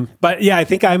 But yeah, I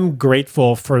think I'm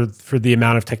grateful for the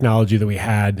amount of technology that we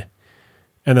had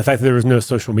and the fact that there was no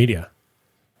social media.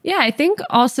 Yeah, I think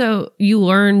also you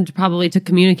learned probably to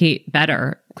communicate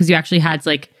better because you actually had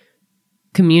to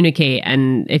communicate.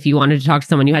 And if you wanted to talk to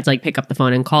someone, you had to pick up the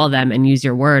phone and call them and use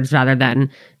your words rather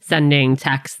than sending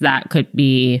texts that could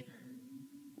be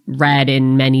read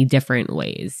in many different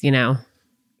ways,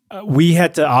 We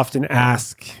had to often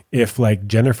ask if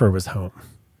Jennifer was home.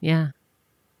 Yeah.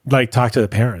 Talk to the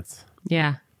parents.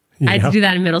 Yeah. I had to do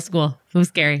that in middle school. It was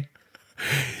scary.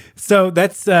 So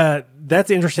that's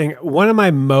interesting. One of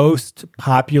my most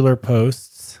popular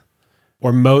posts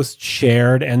or most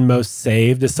shared and most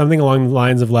saved is something along the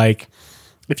lines of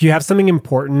if you have something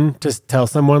important to tell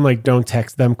someone, don't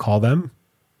text them, call them,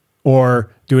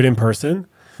 or do it in person.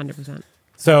 100%.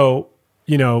 So,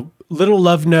 little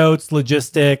love notes,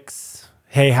 logistics,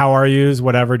 hey, how are yous,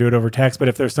 whatever, do it over text. But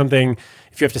if there's something,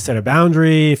 if you have to set a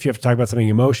boundary, if you have to talk about something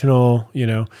emotional,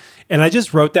 and I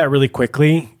just wrote that really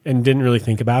quickly and didn't really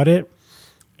think about it.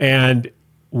 And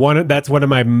that's one of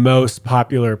my most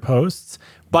popular posts.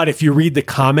 But if you read the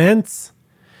comments,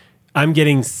 I'm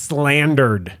getting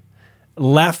slandered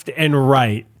left and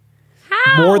right.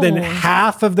 How? More than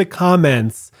half of the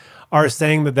comments are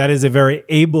saying that is a very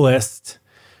ableist,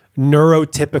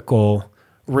 neurotypical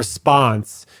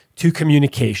response to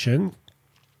communication.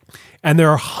 And there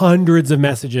are hundreds of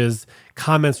messages,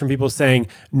 comments from people saying,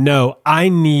 no, I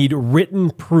need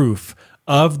written proof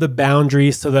of the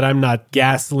boundaries so that I'm not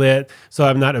gaslit, so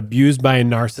I'm not abused by a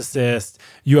narcissist.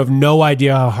 You have no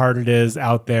idea how hard it is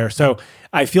out there. So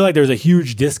I feel like there's a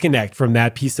huge disconnect from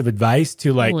that piece of advice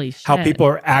to how people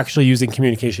are actually using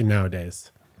communication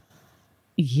nowadays.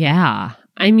 Yeah.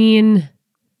 I mean,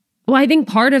 I think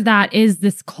part of that is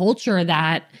this culture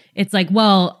that it's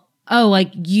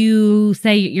you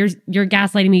say you're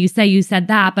gaslighting me. You say you said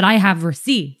that, but I have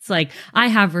receipts. I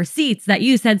have receipts that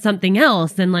you said something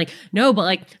else. And no,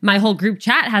 but my whole group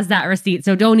chat has that receipt.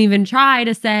 So don't even try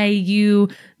to say you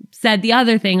said the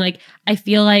other thing. I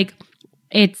feel like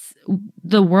it's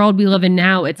the world we live in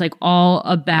now. It's all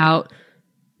about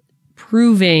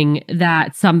proving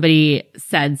that somebody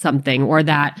said something or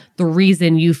that the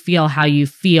reason you feel how you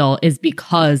feel is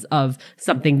because of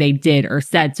something they did or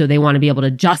said. So they want to be able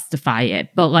to justify it.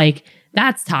 But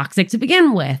that's toxic to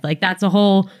begin with. That's a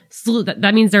whole slew.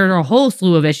 That means there are a whole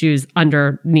slew of issues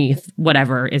underneath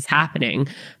whatever is happening.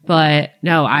 But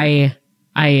no, I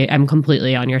am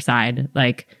completely on your side.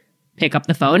 Pick up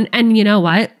the phone. And you know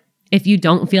what? If you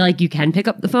don't feel like you can pick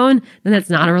up the phone, then that's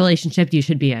not a relationship you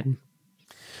should be in.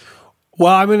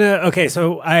 Well, okay.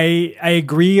 So I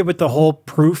agree with the whole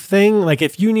proof thing. Like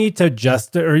if you need to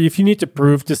if you need to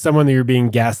prove to someone that you're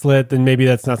being gaslit, then maybe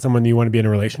that's not someone you want to be in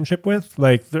a relationship with.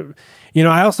 I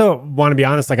also want to be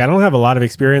honest. Like I don't have a lot of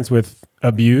experience with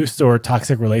abuse or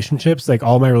toxic relationships. Like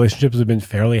all my relationships have been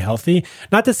fairly healthy.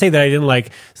 Not to say that I didn't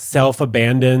like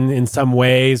self-abandon in some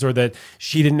ways, or that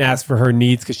she didn't ask for her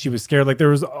needs because she was scared. Like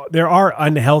there are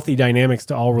unhealthy dynamics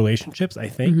to all relationships, I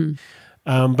think.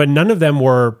 But none of them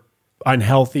were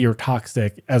unhealthy or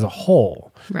toxic as a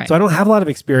whole. Right. So I don't have a lot of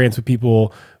experience with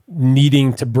people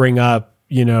needing to bring up,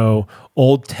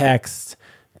 old texts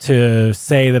to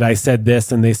say that I said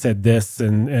this and they said this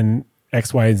and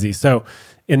X, Y, and Z. So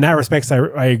in that respect,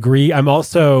 I agree. I'm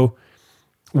also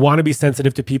want to be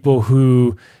sensitive to people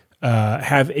who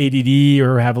have ADD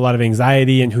or have a lot of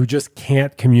anxiety and who just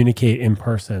can't communicate in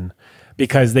person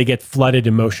because they get flooded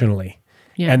emotionally.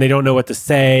 Yeah. And they don't know what to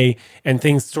say, and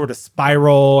things sort of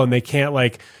spiral, and they can't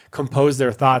like compose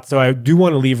their thoughts. So I do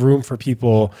want to leave room for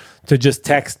people to just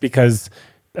text because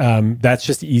that's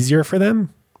just easier for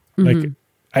them.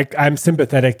 Like I'm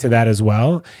sympathetic to that as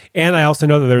well. And I also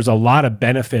know that there's a lot of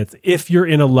benefits if you're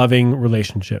in a loving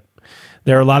relationship.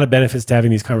 There are a lot of benefits to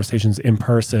having these conversations in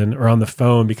person or on the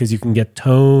phone because you can get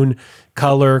tone,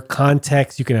 color,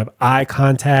 context. You can have eye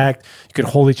contact. You can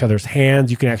hold each other's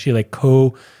hands. You can actually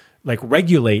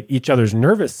regulate each other's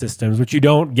nervous systems, which you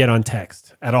don't get on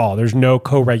text at all. There's no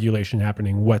co-regulation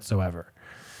happening whatsoever.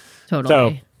 Totally.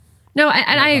 So, no,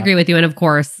 I agree with you. And of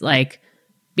course, like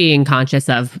being conscious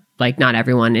of like not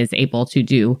everyone is able to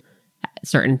do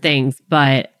certain things.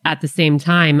 But at the same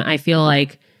time, I feel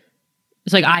like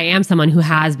it's like I am someone who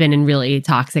has been in really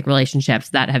toxic relationships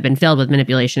that have been filled with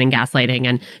manipulation and gaslighting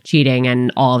and cheating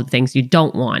and all of the things you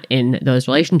don't want in those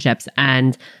relationships.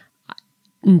 And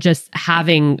just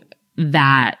having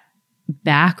that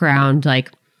background,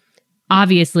 like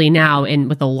obviously now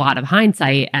with a lot of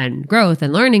hindsight and growth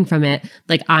and learning from it,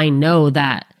 like I know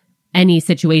that any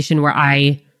situation where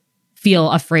I feel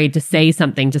afraid to say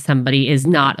something to somebody is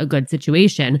not a good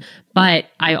situation. But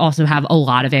I also have a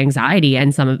lot of anxiety,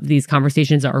 and some of these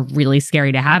conversations are really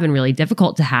scary to have and really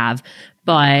difficult to have.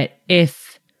 But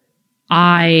if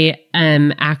I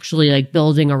am actually like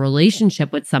building a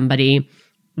relationship with somebody,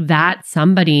 that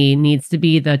somebody needs to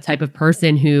be the type of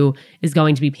person who is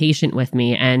going to be patient with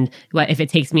me. And if it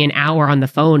takes me an hour on the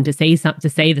phone to say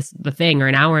the thing, or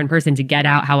an hour in person to get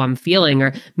out how I'm feeling,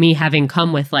 or me having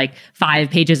come with like 5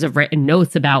 pages of written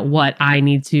notes about what I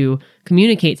need to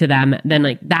communicate to them, then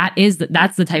like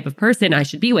that's the type of person I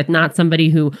should be with, not somebody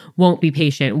who won't be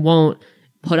patient, won't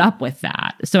put up with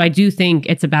that. So I do think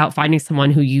it's about finding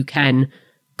someone who you can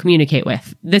communicate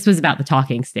with. This was about the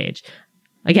talking stage.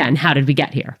 Again, how did we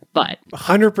get here? But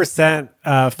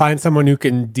 100% find someone who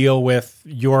can deal with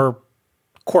your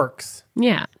quirks.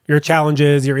 Yeah. Your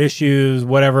challenges, your issues,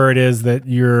 whatever it is that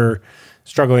you're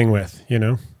struggling with,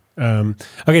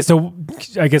 Okay, so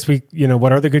I guess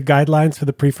what are the good guidelines for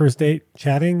the pre-first date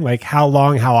chatting? Like how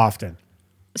long, how often?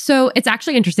 So it's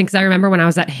actually interesting because I remember when I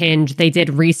was at Hinge, they did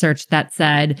research that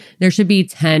said there should be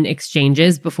 10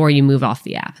 exchanges before you move off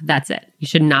the app. That's it. You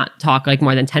should not talk like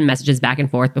more than 10 messages back and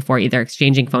forth before either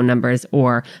exchanging phone numbers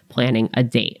or planning a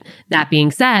date. That being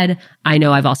said, I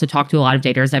know I've also talked to a lot of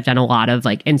daters. I've done a lot of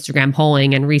like Instagram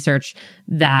polling and research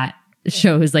that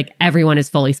shows like everyone is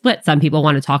fully split. Some people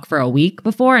want to talk for a week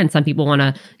before, and some people want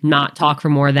to not talk for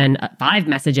more than 5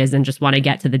 messages and just want to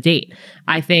get to the date.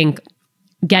 I think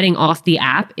getting off the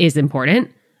app is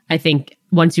important. I think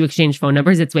once you exchange phone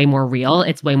numbers, it's way more real.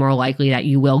 It's way more likely that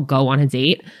you will go on a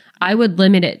date. I would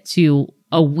limit it to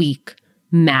a week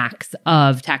max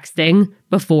of texting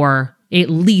before at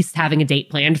least having a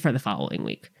date planned for the following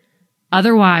week.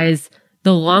 Otherwise,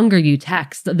 the longer you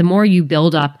text, the more you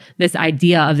build up this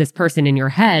idea of this person in your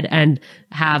head and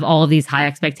have all of these high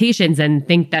expectations and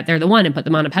think that they're the one and put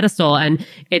them on a pedestal. And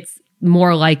it's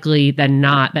more likely than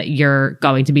not that you're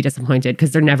going to be disappointed because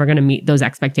they're never going to meet those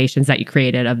expectations that you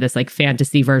created of this like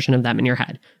fantasy version of them in your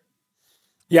head.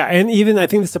 Yeah. And even I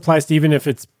think this applies to even if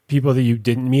it's people that you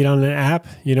didn't meet on an app,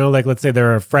 like let's say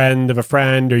they're a friend of a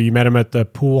friend, or you met them at the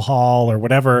pool hall or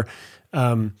whatever.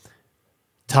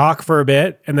 Talk for a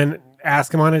bit and then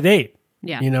ask them on a date.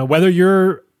 Yeah. Whether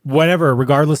you're whatever,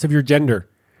 regardless of your gender.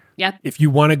 Yep. If you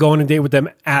want to go on a date with them,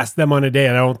 ask them on a date.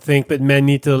 I don't think that men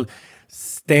need to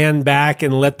stand back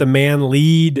and let the man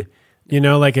lead.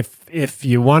 Like if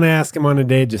you want to ask him on a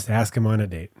date, just ask him on a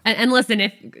date. And listen,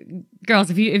 if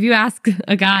you ask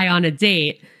a guy on a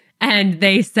date and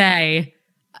they say,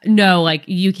 no, like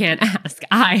you can't ask.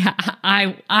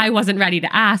 I wasn't ready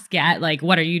to ask yet. Like,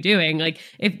 what are you doing? Like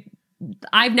if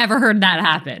I've never heard that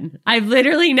happen. I've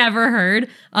literally never heard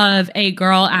of a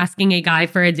girl asking a guy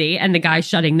for a date and the guy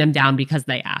shutting them down because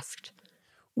they asked.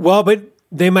 Well, but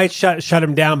they might shut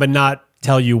him down, but not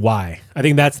tell you why. I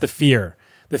think that's the fear.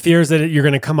 The fear is that you're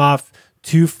going to come off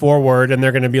too forward and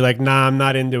they're going to be like, nah, I'm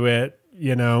not into it.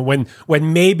 You know, when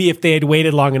maybe if they had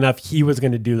waited long enough, he was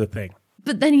going to do the thing.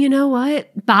 But then you know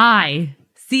what? Bye.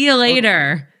 See you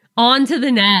later. On to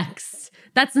the next.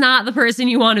 That's not the person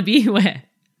you want to be with.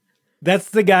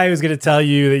 That's the guy who's going to tell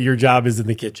you that your job is in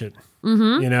the kitchen,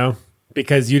 you know,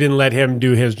 because you didn't let him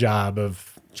do his job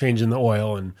of changing the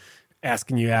oil and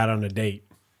asking you out on a date.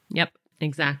 Yep,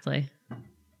 exactly.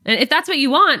 And if that's what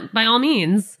you want, by all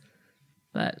means,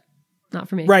 but not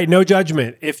for me. Right, no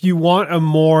judgment. If you want a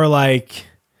more like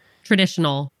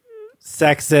traditional,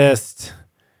 sexist,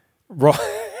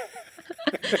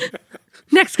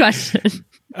 next question.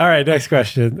 All right, next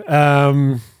question.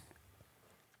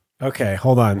 Okay,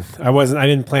 hold on. I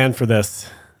didn't plan for this.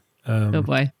 Oh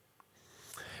boy.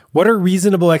 What are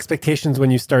reasonable expectations when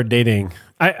you start dating?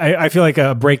 I feel like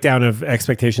a breakdown of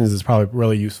expectations is probably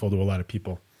really useful to a lot of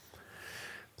people.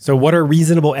 So what are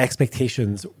reasonable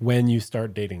expectations when you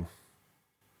start dating?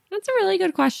 That's a really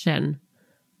good question.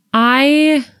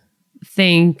 I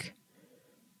think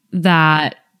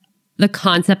that the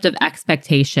concept of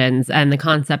expectations and the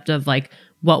concept of like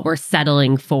what we're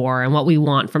settling for and what we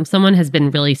want from someone has been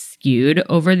really skewed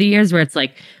over the years, where it's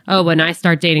like, oh, when I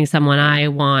start dating someone, I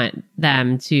want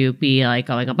them to be like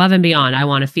going above and beyond. I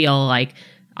want to feel like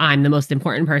I'm the most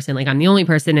important person. Like I'm the only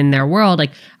person in their world.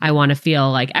 Like I want to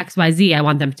feel like XYZ. I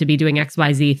want them to be doing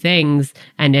XYZ things.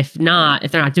 And if they're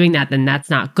not doing that, then that's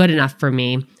not good enough for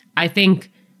me. I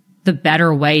think the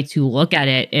better way to look at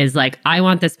it is like, I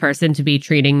want this person to be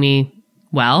treating me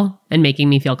well and making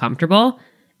me feel comfortable.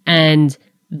 And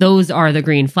those are the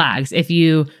green flags. If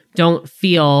you don't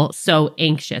feel so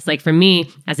anxious, like for me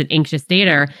as an anxious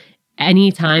dater,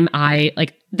 anytime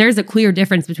there's a clear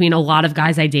difference between a lot of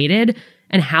guys I dated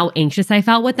and how anxious I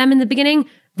felt with them in the beginning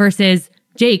versus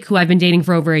Jake, who I've been dating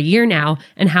for over a year now,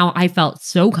 and how I felt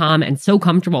so calm and so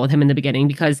comfortable with him in the beginning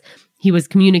because he was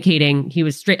communicating. He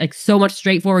was straight, like so much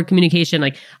straightforward communication.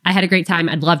 Like, I had a great time.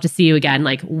 I'd love to see you again.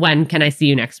 Like, when can I see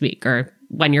you next week? Or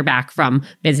when you're back from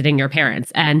visiting your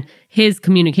parents. And his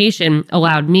communication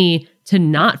allowed me to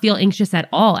not feel anxious at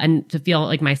all and to feel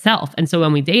like myself. And so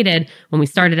when we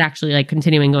started actually like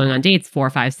continuing going on dates 4,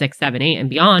 5, 6, 7, 8 and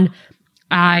beyond,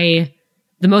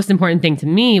 the most important thing to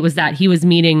me was that he was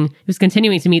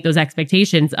continuing to meet those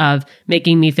expectations of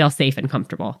making me feel safe and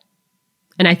comfortable.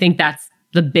 And I think that's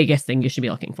the biggest thing you should be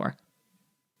looking for.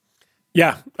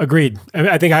 Yeah, agreed.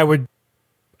 I think I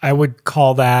would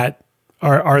call that,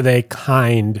 are they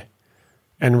kind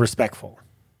and respectful?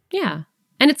 Yeah.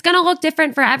 And it's going to look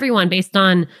different for everyone based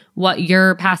on what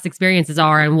your past experiences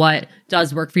are and what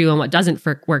does work for you and what doesn't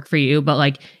work for you. But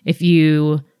like, if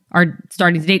you are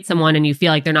starting to date someone and you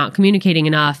feel like they're not communicating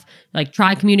enough, like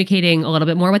try communicating a little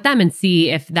bit more with them and see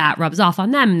if that rubs off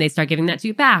on them and they start giving that to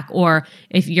you back. Or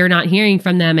if you're not hearing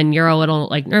from them and you're a little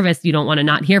like nervous, you don't want to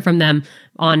not hear from them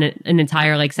on an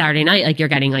entire like Saturday night, like you're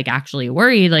getting like actually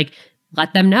worried, like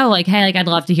let them know like, hey, like I'd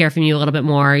love to hear from you a little bit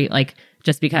more, like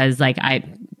just because like I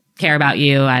care about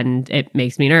you and it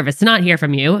makes me nervous to not hear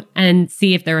from you, and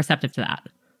see if they're receptive to that.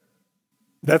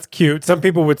 That's cute. Some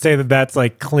people would say that that's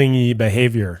like clingy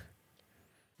behavior.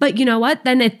 But you know what?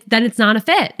 Then it's not a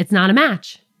fit. It's not a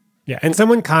match. Yeah. And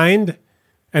someone kind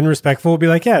and respectful will be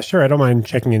like, yeah, sure, I don't mind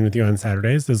checking in with you on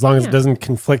Saturdays as long as it doesn't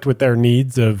conflict with their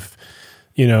needs of,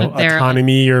 you know,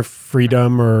 autonomy or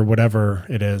freedom or whatever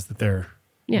it is that they're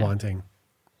wanting.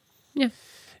 Yeah.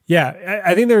 Yeah.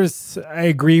 I think I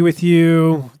agree with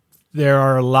you. There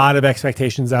are a lot of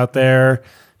expectations out there.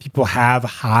 People have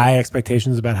high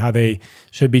expectations about how they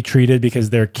should be treated because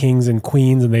they're kings and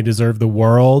queens and they deserve the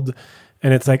world.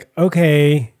 And it's like,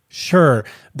 okay, sure.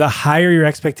 The higher your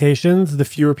expectations, the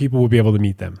fewer people will be able to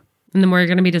meet them. And the more you're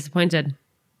going to be disappointed.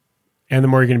 And the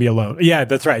more you're going to be alone. Yeah,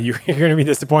 that's right. You're going to be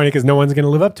disappointed because no one's going to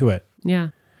live up to it. Yeah.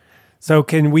 So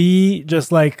can we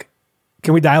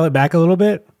dial it back a little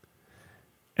bit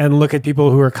and look at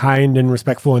people who are kind and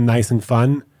respectful and nice and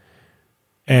fun?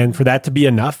 And for that to be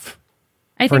enough?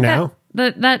 I think now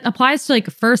that applies to like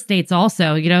first dates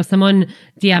also. You know, someone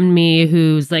DM'd me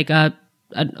who's like an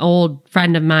old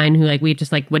friend of mine who like we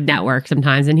just like would network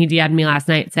sometimes, and he DM'd me last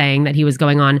night saying that he was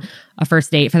going on a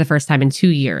first date for the first time in 2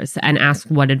 years and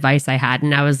asked what advice I had.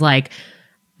 And I was like,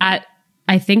 I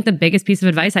I think the biggest piece of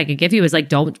advice I could give you is like,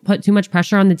 don't put too much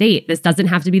pressure on the date. This doesn't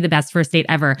have to be the best first date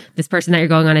ever. This person that you're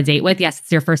going on a date with, yes,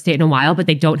 it's your first date in a while, but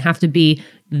they don't have to be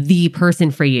the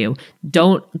person for you.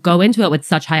 Don't go into it with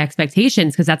such high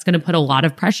expectations because that's going to put a lot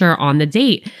of pressure on the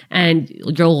date and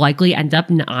you'll likely end up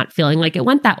not feeling like it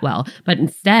went that well. But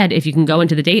instead, if you can go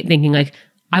into the date thinking like,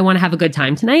 I want to have a good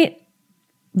time tonight,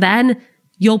 then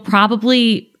you'll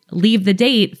probably leave the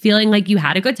date feeling like you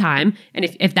had a good time. And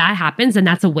if that happens, then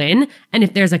that's a win. And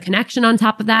if there's a connection on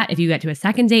top of that, if you get to a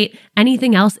second date,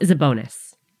 anything else is a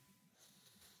bonus.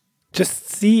 Just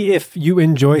see if you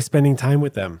enjoy spending time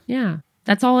with them. Yeah.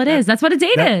 That's all it is. That's what a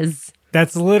date is.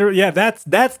 That's literally,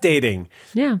 that's dating.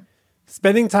 Yeah.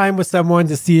 Spending time with someone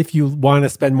to see if you want to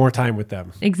spend more time with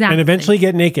them. Exactly. And eventually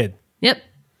get naked. Yep.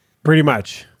 Pretty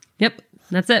much. Yep.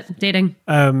 That's it. Dating.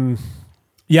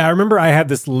 Yeah, I remember I had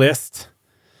this list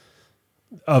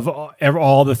of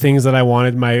all the things that I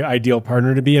wanted my ideal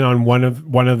partner to be, and on one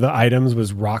of the items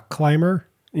was rock climber,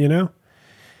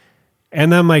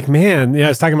 And I'm like, man, I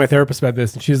was talking to my therapist about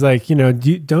this, and she's like,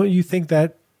 don't you think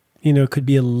that, could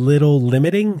be a little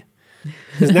limiting?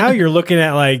 Because now you're looking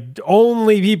at like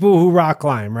only people who rock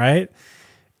climb, right?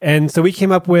 And so we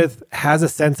came up with has a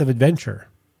sense of adventure.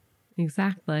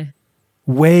 Exactly.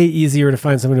 Way easier to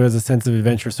find someone who has a sense of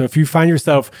adventure. So if you find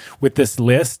yourself with this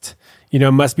list,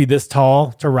 must be this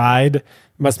tall to ride,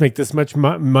 must make this much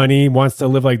money, wants to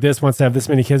live like this, wants to have this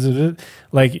many kids,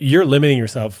 like you're limiting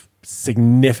yourself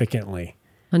significantly.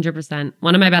 100%.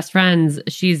 One of my best friends,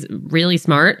 she's really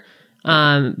smart,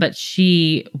 but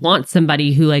she wants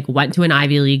somebody who like went to an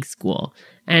Ivy League school.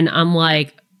 And I'm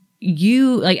like,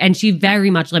 and she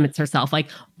very much limits herself. Like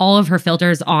all of her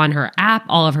filters on her app,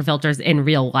 all of her filters in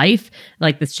real life,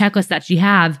 like this checklist that she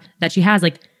has,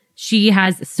 like she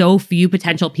has so few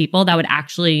potential people that would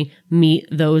actually meet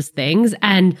those things.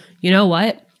 And you know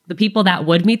what? The people that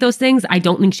would meet those things, I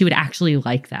don't think she would actually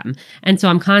like them. And so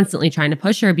I'm constantly trying to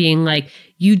push her, being like,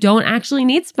 you don't actually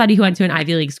need somebody who went to an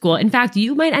Ivy League school. In fact,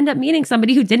 you might end up meeting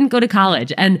somebody who didn't go to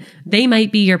college and they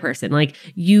might be your person. Like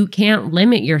you can't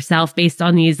limit yourself based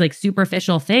on these like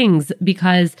superficial things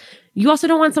because you also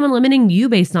don't want someone limiting you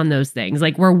based on those things.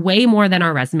 Like we're way more than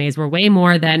our resumes. We're way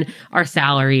more than our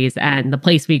salaries and the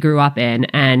place we grew up in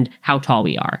and how tall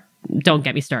we are. Don't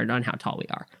get me started on how tall we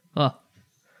are. Ugh.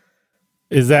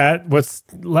 Is that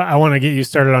I want to get you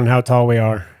started on how tall we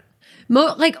are.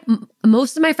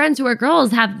 Most of my friends who are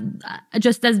girls have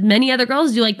just as many other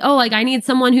girls do, like, oh, like I need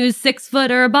someone who's 6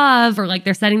 foot or above, or like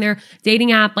they're setting their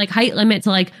dating app like height limit to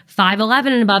like 5'11"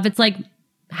 and above. It's like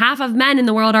half of men in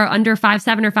the world are under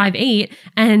 5'7" or 5'8",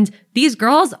 and these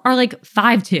girls are like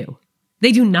 5'2".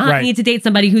 They do not need to date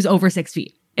somebody who's over 6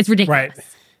 feet. It's ridiculous. Right.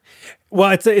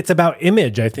 Well, it's about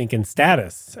image, I think, and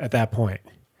status at that point.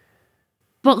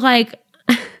 But like,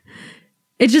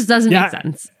 it just doesn't make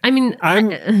sense. I mean,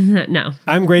 no.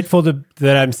 I'm grateful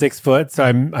that I'm 6 foot, so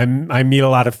I meet a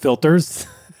lot of filters.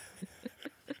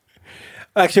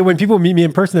 Actually, when people meet me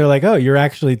in person, they're like, "Oh, you're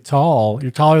actually tall.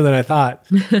 You're taller than I thought."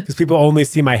 Because people only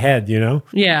see my head,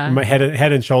 Yeah, my head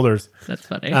and shoulders. That's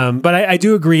funny. But I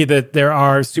do agree that there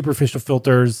are superficial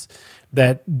filters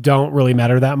that don't really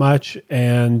matter that much.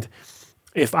 And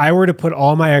if I were to put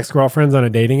all my ex-girlfriends on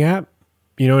a dating app,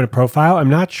 in a profile, I'm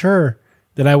not sure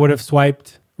that I would have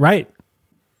swiped right.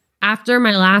 After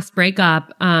my last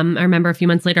breakup, I remember a few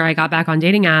months later, I got back on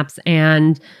dating apps,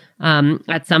 and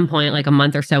at some point, like a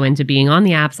month or so into being on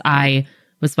the apps, I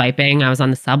was swiping. I was on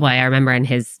the subway, I remember, and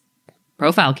his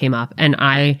profile came up, and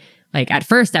at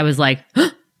first I was like,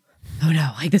 oh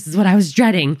no, like this is what I was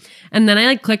dreading. And then I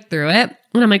like clicked through it,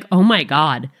 and I'm like, oh my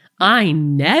God, I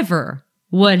never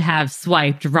would have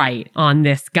swiped right on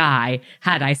this guy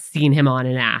had I seen him on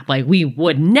an app. Like we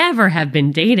would never have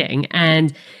been dating.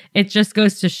 And it just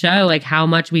goes to show like how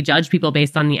much we judge people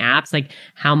based on the apps, like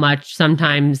how much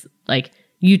sometimes like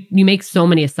you make so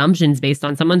many assumptions based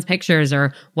on someone's pictures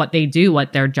or what they do,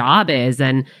 what their job is.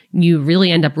 And you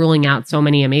really end up ruling out so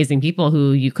many amazing people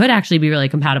who you could actually be really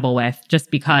compatible with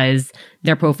just because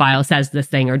their profile says this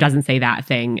thing or doesn't say that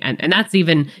thing. And that's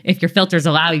even if your filters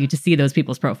allow you to see those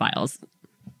people's profiles.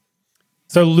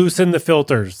 So loosen the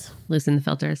filters. Loosen the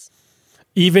filters.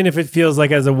 Even if it feels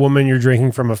like as a woman you're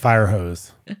drinking from a fire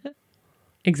hose.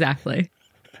 Exactly.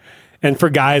 And for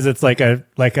guys, it's like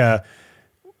a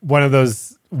one of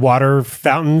those water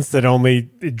fountains that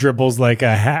it dribbles like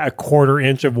a quarter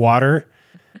inch of water.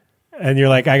 And you're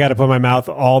like, I got to put my mouth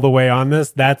all the way on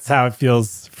this. That's how it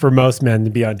feels for most men to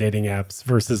be on dating apps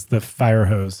versus the fire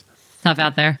hose. Tough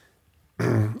out there.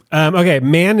 Okay,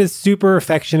 man is super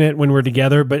affectionate when we're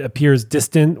together, but appears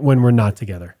distant when we're not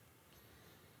together.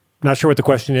 Not sure what the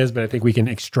question is, but I think we can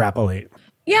extrapolate.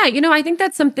 Yeah, I think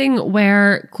that's something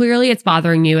where clearly it's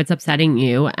bothering you, it's upsetting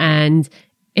you. And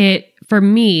for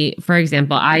me, for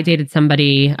example, I dated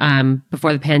somebody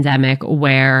before the pandemic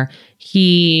where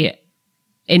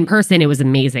in person, it was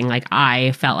amazing. Like,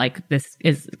 I felt like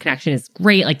connection is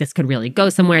great. Like, this could really go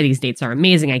somewhere. These dates are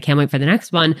amazing. I can't wait for the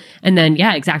next one. And then,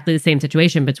 yeah, exactly the same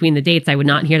situation. Between the dates, I would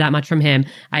not hear that much from him.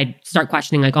 I'd start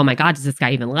questioning, like, oh my God, does this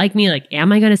guy even like me? Like,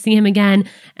 am I going to see him again?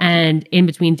 And in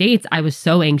between dates, I was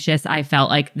so anxious. I felt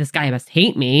like this guy must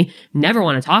hate me, never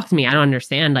want to talk to me. I don't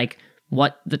understand, like,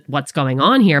 what's going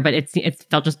on here. But it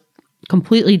felt just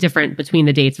completely different between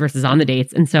the dates versus on the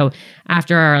dates. And so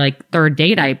after our like third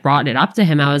date, I brought it up to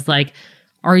him. I was like,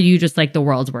 are you just like the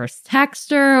world's worst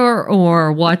texter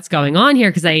or what's going on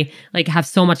here? Because I like have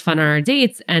so much fun on our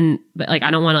dates, but like I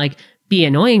don't want to like be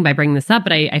annoying by bringing this up,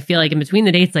 but I feel like in between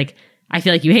the dates, like I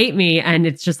feel like you hate me and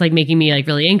it's just like making me like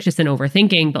really anxious and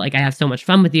overthinking, but like I have so much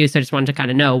fun with you. So I just wanted to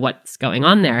kind of know what's going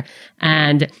on there.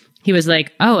 And he was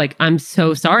like, oh, like, I'm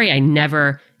so sorry. I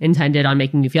never intended on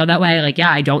making you feel that way. Like, yeah,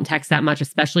 I don't text that much,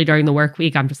 especially during the work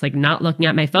week. I'm just like not looking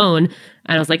at my phone.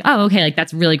 And I was like, oh, okay. Like,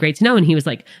 that's really great to know. And he was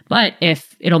like, but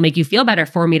if it'll make you feel better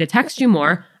for me to text you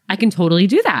more, I can totally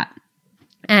do that.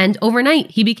 And overnight,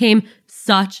 he became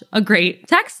such a great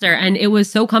texter. And it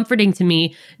was so comforting to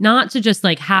me not to just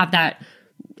like have that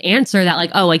answer that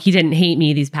like, oh, like he didn't hate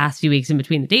me these past few weeks in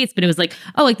between the dates, but it was like,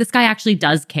 oh, like this guy actually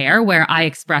does care, where I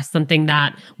expressed something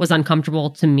that was uncomfortable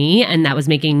to me and that was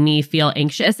making me feel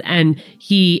anxious. And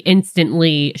he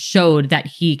instantly showed that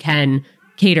he can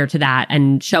cater to that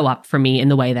and show up for me in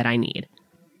the way that I need.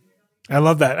 I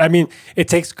love that. I mean, it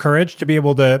takes courage to be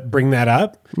able to bring that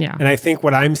up. Yeah. And I think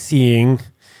what I'm seeing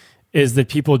is that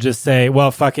people just say,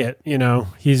 well, fuck it.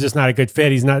 He's just not a good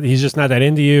fit. He's just not that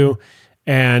into you.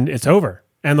 And it's over.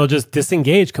 And they'll just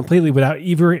disengage completely without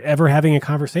ever having a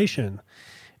conversation.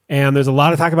 And there's a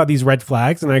lot of talk about these red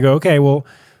flags. And I go, okay, well,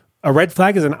 a red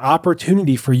flag is an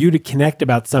opportunity for you to connect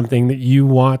about something that you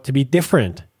want to be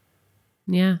different.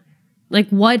 Yeah. Like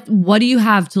what do you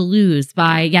have to lose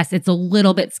by, yes, it's a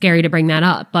little bit scary to bring that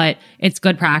up, but it's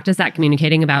good practice at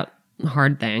communicating about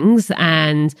hard things.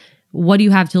 And what do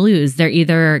you have to lose? They're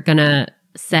either going to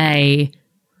say,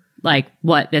 like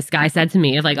what this guy said to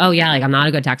me of like, oh yeah, like I'm not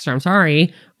a good texter, I'm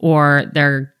sorry. Or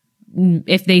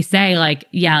if they say like,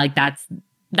 yeah, like that's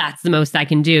the most I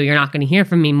can do, you're not going to hear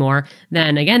from me more,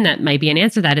 then again, that might be an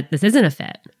answer that this isn't a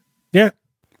fit. Yeah.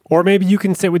 Or maybe you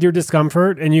can sit with your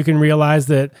discomfort and you can realize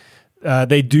that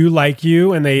they do like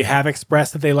you and they have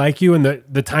expressed that they like you and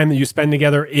the time that you spend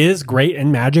together is great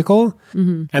and magical.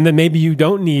 Mm-hmm. And then maybe you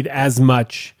don't need as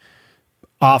much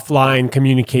offline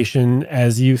communication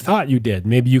as you thought you did.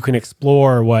 Maybe you can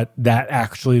explore what that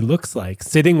actually looks like,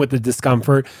 sitting with the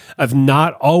discomfort of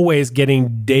not always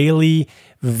getting daily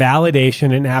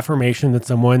validation and affirmation that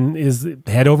someone is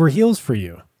head over heels for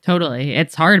you. Totally.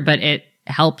 It's hard, but it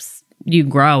helps you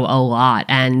grow a lot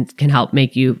and can help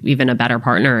make you even a better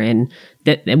partner in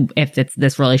if it's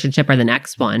this relationship or the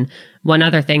next one. One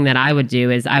other thing that I would do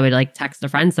is I would like text a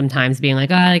friend sometimes being like,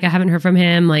 oh, like I haven't heard from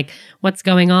him, like what's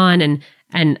going on?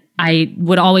 And I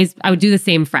would do the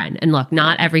same friend. And look,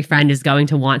 not every friend is going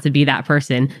to want to be that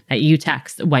person that you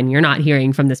text when you're not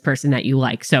hearing from this person that you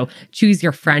like. So choose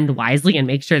your friend wisely and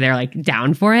make sure they're like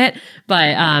down for it.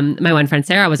 But my one friend,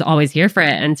 Sarah, was always here for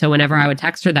it. And so whenever I would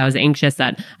text her that I was anxious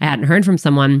that I hadn't heard from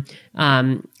someone,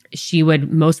 she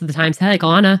would most of the time say like,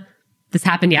 Ilana, this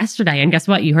happened yesterday and guess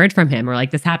what? You heard from him. Or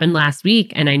like this happened last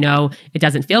week and I know it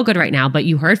doesn't feel good right now, but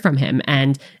you heard from him.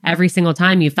 And every single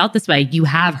time you felt this way, you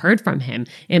have heard from him.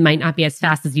 It might not be as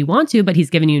fast as you want to, but he's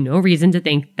given you no reason to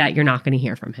think that you're not going to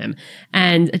hear from him.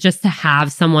 And just to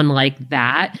have someone like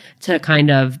that to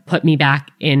kind of put me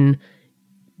back in,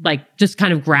 like just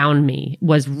kind of ground me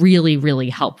was really, really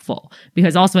helpful,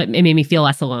 because also it made me feel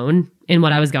less alone in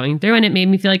what I was going through. And it made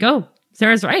me feel like, oh,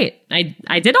 Sarah's right.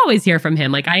 I did always hear from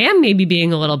him. Like I am maybe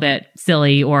being a little bit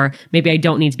silly, or maybe I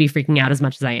don't need to be freaking out as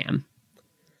much as I am.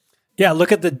 Yeah,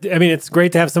 look at it's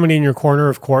great to have somebody in your corner,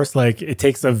 of course. Like it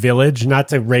takes a village, not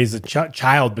to raise a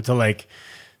child, but to like,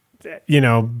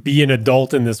 be an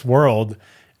adult in this world.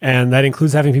 And that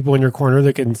includes having people in your corner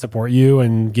that can support you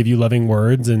and give you loving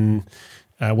words. And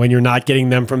when you're not getting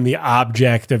them from the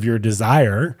object of your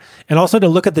desire, and also to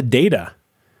look at the data,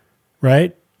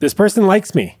 right? This person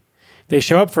likes me. They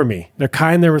show up for me. They're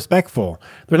kind, they're respectful.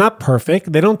 They're not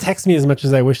perfect. They don't text me as much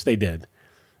as I wish they did.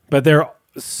 But there are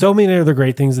so many other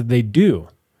great things that they do.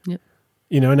 Yep.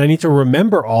 And I need to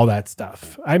remember all that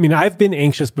stuff. I mean, I've been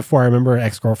anxious before. I remember an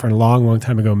ex-girlfriend a long, long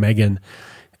time ago, Megan.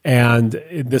 And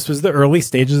this was the early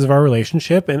stages of our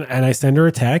relationship. And I send her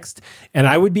a text and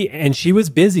and she was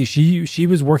busy. She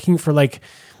was working for like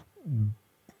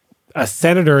a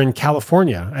senator in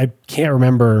California. I can't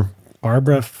remember,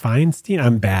 Barbara Feinstein.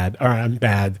 I'm bad. All right, I'm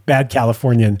bad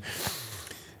Californian.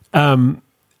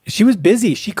 She was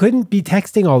busy. She couldn't be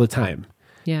texting all the time.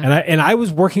 Yeah. And I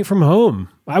was working from home.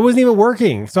 I wasn't even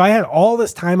working. So I had all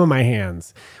this time on my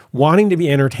hands wanting to be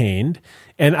entertained.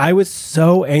 And I was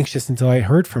so anxious until I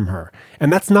heard from her.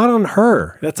 And that's not on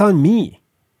her. That's on me.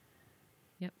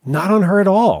 Yep. Not on her at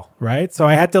all. Right. So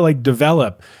I had to like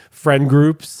develop friend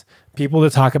groups, people to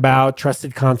talk about,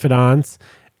 trusted confidants,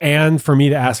 and for me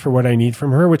to ask for what I need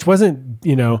from her, which wasn't,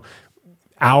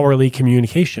 hourly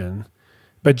communication,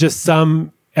 but just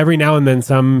every now and then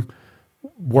some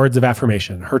words of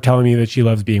affirmation, her telling me that she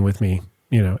loves being with me,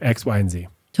 X, Y, and Z.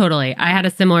 Totally. I had a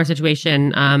similar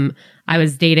situation. I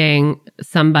was dating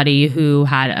somebody who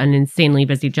had an insanely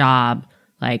busy job,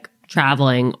 like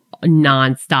traveling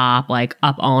nonstop, like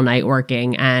up all night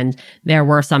working. And there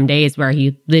were some days where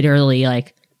he literally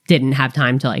like didn't have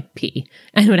time to like pee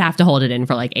and would have to hold it in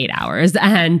for like 8 hours.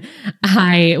 And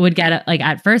I would get like,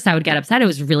 at first I would get upset. It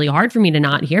was really hard for me to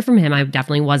not hear from him. I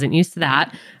definitely wasn't used to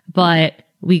that, but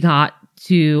we kind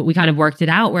of worked it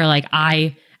out where like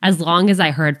as long as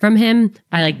I heard from him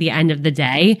by like the end of the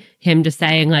day, him just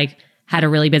saying like, had a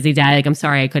really busy day. Like, I'm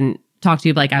sorry I couldn't talk to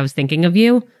you, but like I was thinking of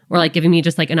you, or like giving me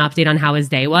just like an update on how his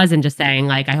day was and just saying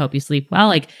like, I hope you sleep well.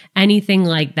 Like anything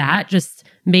like that just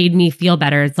made me feel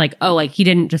better. It's like, oh, like he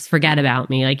didn't just forget about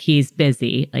me. Like he's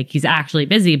busy, like he's actually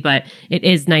busy, but it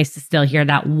is nice to still hear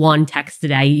that one text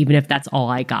today, even if that's all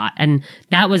I got. And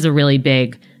that was a really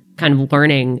big kind of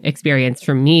learning experience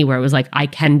for me where it was like, I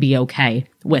can be okay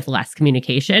with less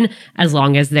communication as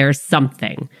long as there's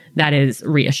something that is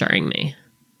reassuring me.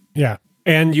 Yeah.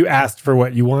 And you asked for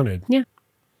what you wanted. Yeah.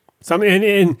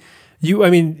 And you, I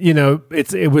mean,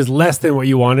 it was less than what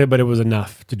you wanted, but it was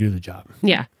enough to do the job.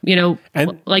 Yeah.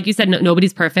 And like you said,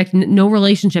 nobody's perfect. No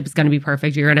relationship is going to be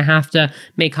perfect. You're going to have to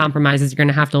make compromises. You're going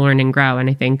to have to learn and grow. And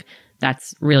I think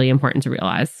that's really important to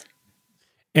realize.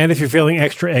 And if you're feeling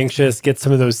extra anxious, get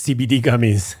some of those CBD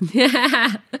gummies.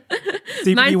 Yeah.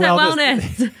 CBD Mindset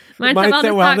Wellness.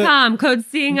 MindsetWellness.com. Code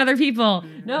seeing other people.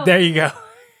 No. There you go.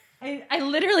 I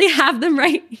literally have them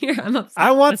right here. I'm obsessed. I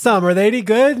want some. Are they any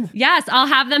good? Yes, I'll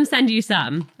have them send you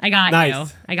some. I got nice.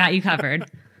 you. I got you covered.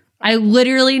 I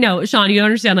literally know, Sean, you don't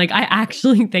understand. Like, I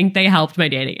actually think they helped my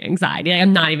dating anxiety. Like,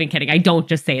 I'm not even kidding. I don't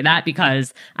just say that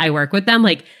because I work with them.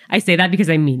 Like, I say that because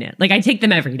I mean it. Like, I take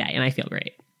them every day and I feel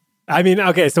great. I mean,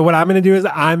 okay, so what I'm going to do is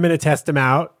I'm going to test them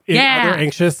out in other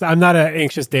anxious. I'm not an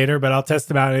anxious dater, but I'll test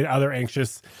them out in other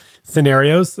anxious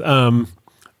scenarios.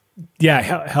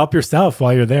 Help yourself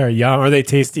while you're there. Yeah, are they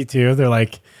tasty too? They're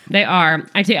like... They are.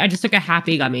 I just took a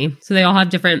happy gummy. So they all have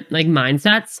different like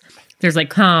mindsets. There's like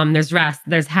calm, there's rest,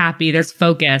 there's happy, there's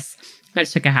focus. I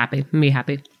just took a happy. Be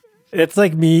happy. It's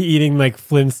like me eating like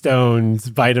Flintstones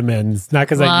vitamins, not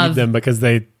because I need them, because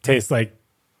they taste like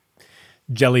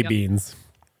jelly beans.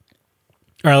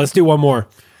 All right, let's do one more.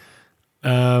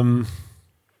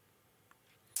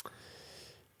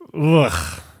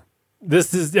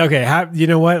 This is okay. You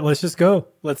know what? Let's just go.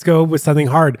 Let's go with something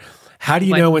hard. How do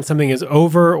you know when something is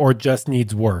over or just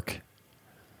needs work?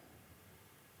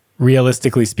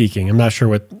 Realistically speaking, I'm not sure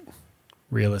what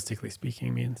realistically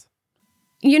speaking means.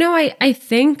 I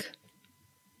think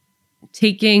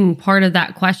taking part of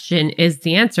that question is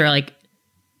the answer. Like,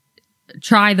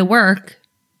 try the work,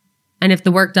 and if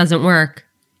the work doesn't work,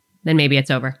 then maybe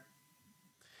it's over.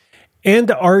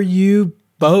 And are you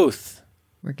both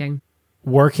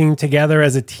working together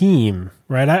as a team,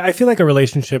 right? I feel like a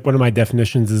relationship, one of my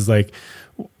definitions is like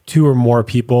two or more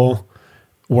people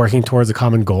working towards a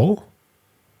common goal.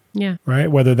 Yeah. Right?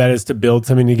 Whether that is to build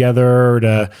something together or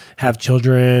to have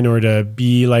children or to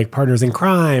be like partners in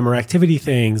crime or activity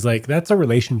things, like that's a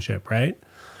relationship, right?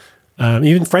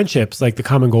 Even friendships, like the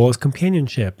common goal is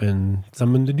companionship and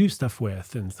someone to do stuff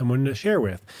with and someone to share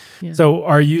with. Yeah. So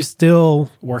are you still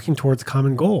working towards a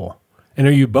common goal? And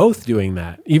are you both doing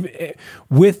that? Even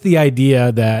with the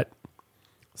idea that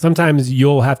sometimes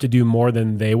you'll have to do more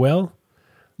than they will,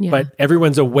 but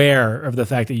everyone's aware of the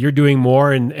fact that you're doing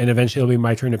more and eventually it'll be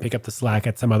my turn to pick up the slack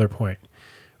at some other point,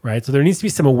 right? So there needs to be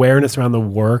some awareness around the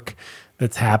work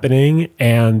that's happening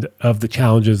and of the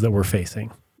challenges that we're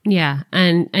facing. Yeah.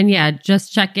 And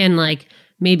just check in, like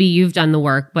maybe you've done the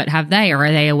work, but have they, or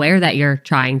are they aware that you're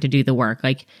trying to do the work?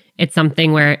 Like it's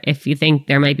something where if you think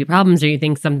there might be problems or you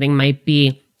think something might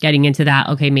be getting into that,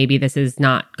 okay, maybe this is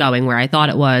not going where I thought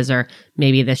it was, or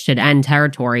maybe this should end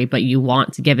territory, but you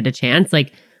want to give it a chance.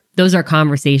 Like those are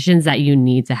conversations that you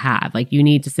need to have. Like you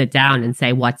need to sit down and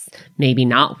say what's maybe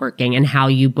not working and how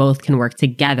you both can work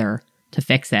together to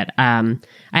fix it. I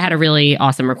had a really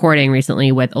awesome recording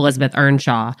recently with Elizabeth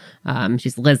Earnshaw.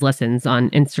 She's Liz Listens on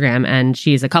Instagram, and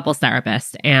she's a couples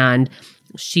therapist. And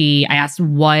I asked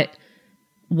what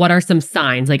are some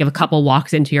signs, like if a couple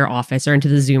walks into your office or into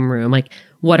the Zoom room, like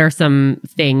what are some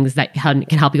things that can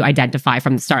help you identify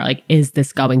from the start? Like, is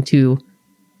this going to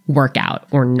work out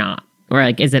or not? Or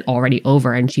like, is it already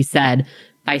over? And she said,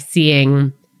 by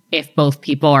seeing if both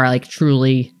people are like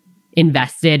truly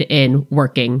invested in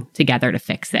working together to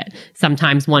fix it.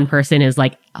 Sometimes one person is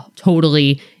like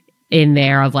totally in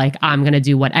there of like, I'm going to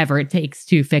do whatever it takes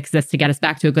to fix this to get us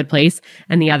back to a good place.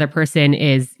 And the other person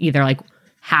is either like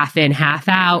half in, half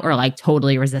out, or like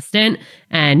totally resistant.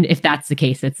 And if that's the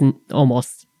case, it's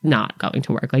almost not going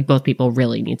to work. Like both people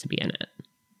really need to be in it.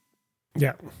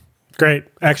 Yeah. Great.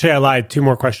 Actually, I lied. 2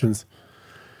 more questions.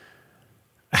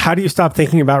 How do you stop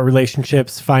thinking about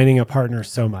relationships, finding a partner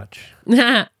so much?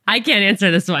 I can't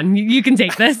answer this one. You can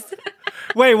take this.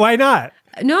 Wait, why not?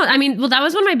 No, I mean, well, that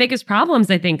was one of my biggest problems,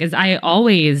 I think, is I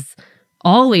always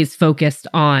focused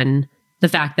on the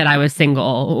fact that I was single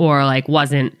or like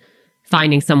wasn't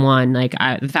finding someone, like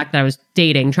the fact that I was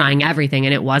dating, trying everything,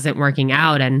 and it wasn't working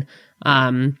out. And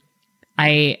I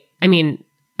mean,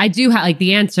 I do have, like,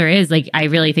 the answer is, like, I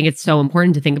really think it's so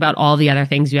important to think about all the other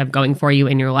things you have going for you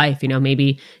in your life. You know,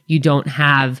 maybe you don't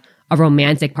have a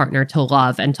romantic partner to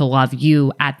love and to love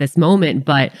you at this moment,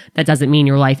 but that doesn't mean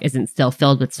your life isn't still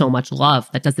filled with so much love.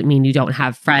 That doesn't mean you don't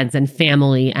have friends and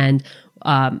family and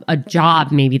a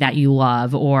job maybe that you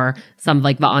love, or some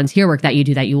like volunteer work that you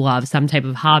do that you love, some type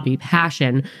of hobby,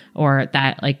 passion, or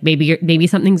that like maybe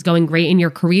something's going great in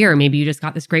your career. Maybe you just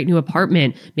got this great new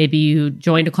apartment. Maybe you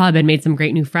joined a club and made some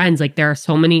great new friends. Like there are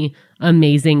so many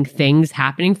amazing things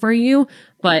happening for you.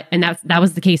 And that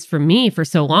was the case for me for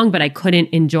so long, but I couldn't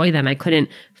enjoy them. I couldn't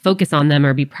focus on them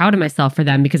or be proud of myself for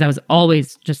them because I was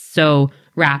always just so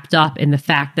wrapped up in the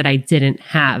fact that I didn't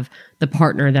have the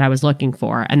partner that I was looking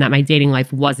for and that my dating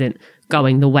life wasn't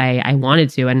going the way I wanted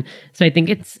to. And so I think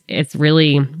it's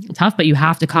really tough, but you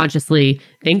have to consciously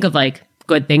think of like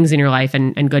good things in your life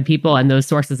and good people and those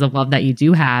sources of love that you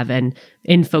do have. And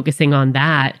in focusing on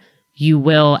that, you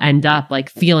will end up like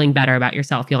feeling better about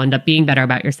yourself. You'll end up being better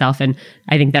about yourself. And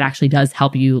I think that actually does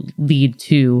help you lead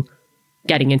to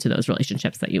getting into those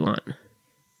relationships that you want.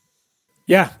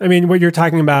 Yeah. I mean, what you're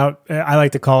talking about, I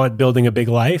like to call it building a big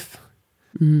life,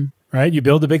 right? You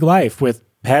build a big life with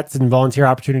pets and volunteer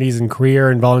opportunities and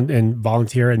career and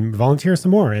volunteer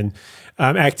some more and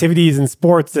activities and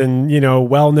sports and,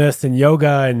 wellness and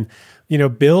yoga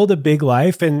and, build a big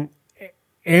life and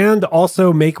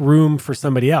also make room for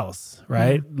somebody else,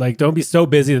 right? Like, don't be so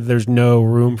busy that there's no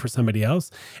room for somebody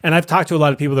else. And I've talked to a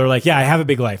lot of people that are like, yeah, I have a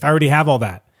big life. I already have all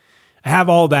that. I have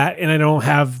all that, and I don't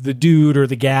have the dude or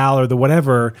the gal or the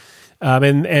whatever.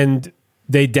 And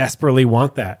they desperately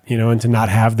want that, and to not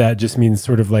have that just means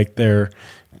sort of like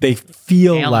they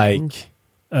feel failing.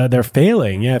 Like they're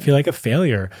failing. Yeah, I feel like a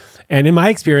failure. And in my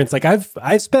experience, like I've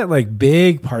spent like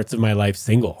big parts of my life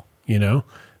single,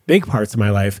 big parts of my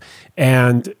life.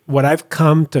 And what I've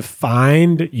come to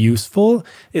find useful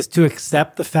is to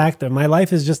accept the fact that my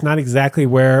life is just not exactly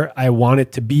where I want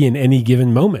it to be in any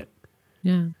given moment.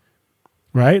 Yeah.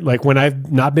 Right? Like when I've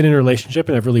not been in a relationship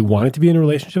and I've really wanted to be in a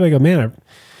relationship, I go, man, I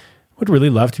would really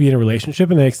love to be in a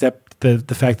relationship. And I accept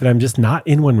the fact that I'm just not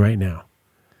in one right now.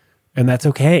 And that's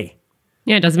okay.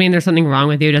 Yeah, it doesn't mean there's something wrong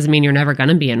with you. It doesn't mean you're never going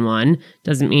to be in one. It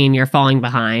doesn't mean you're falling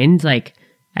behind. Like,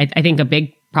 I think a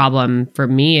big problem for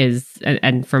me is,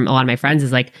 and from a lot of my friends,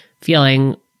 is like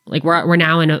feeling like we're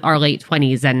now in our late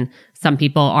 20s and some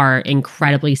people are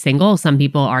incredibly single. Some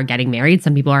people are getting married.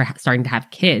 Some people are starting to have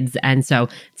kids. And so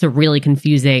it's a really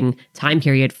confusing time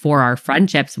period for our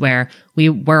friendships where we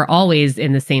were always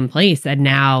in the same place and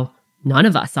now none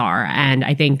of us are. And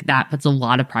I think that puts a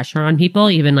lot of pressure on people,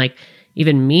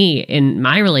 even me in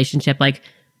my relationship. Like,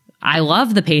 I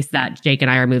love the pace that Jake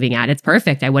and I are moving at. It's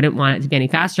perfect. I wouldn't want it to be any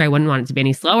faster. I wouldn't want it to be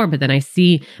any slower. But then I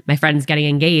see my friends getting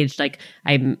engaged. Like,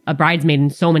 I'm a bridesmaid in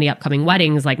so many upcoming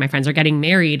weddings. Like, my friends are getting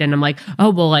married. And I'm like,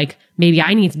 oh, well, like, maybe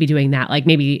I need to be doing that. Like,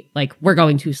 maybe like we're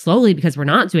going too slowly because we're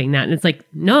not doing that. And it's like,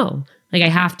 no, like I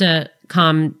have to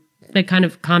calm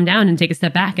down and take a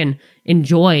step back and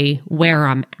enjoy where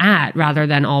I'm at rather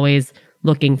than always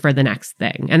looking for the next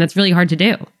thing. And that's really hard to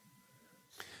do.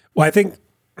 Well, I think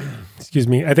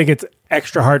it's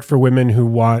extra hard for women who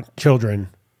want children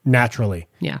naturally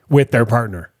with their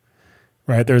partner,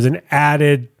 right? There's an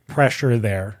added pressure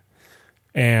there.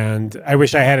 And I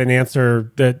wish I had an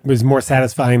answer that was more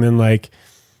satisfying than like,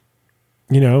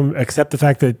 accept the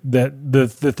fact that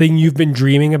the thing you've been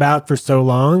dreaming about for so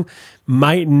long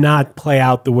might not play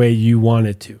out the way you want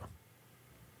it to.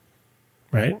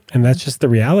 right? And that's just the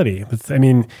reality.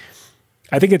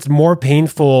 I think it's more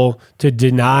painful to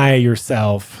deny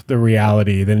yourself the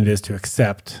reality than it is to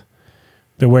accept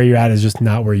that where you're at is just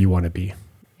not where you want to be.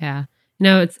 Yeah.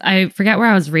 No, I forget where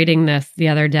I was reading this the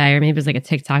other day, or maybe it was like a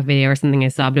TikTok video or something I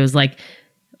saw, but it was like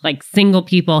single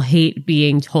people hate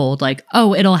being told like,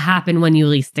 oh, it'll happen when you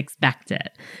least expect it.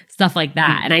 Stuff like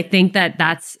that. And I think that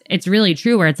it's really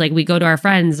true, where it's like we go to our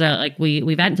friends, like we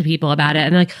vent to people about it,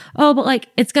 and they're like, oh, but like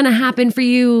it's going to happen for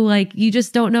you. Like you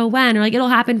just don't know when, or like it'll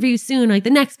happen for you soon. Like the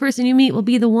next person you meet will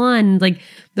be the one. Like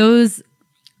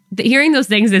hearing those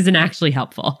things isn't actually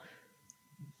helpful.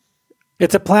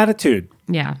 It's a platitude.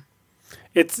 Yeah.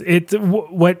 It's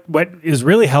what is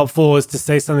really helpful is to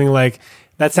say something like,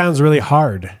 that sounds really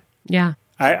hard. Yeah.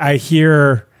 I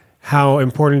hear how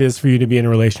important it is for you to be in a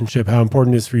relationship, how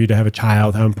important it is for you to have a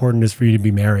child, how important it is for you to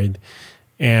be married.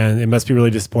 And it must be really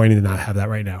disappointing to not have that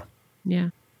right now. Yeah.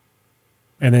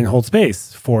 And then hold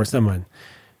space for someone,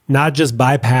 not just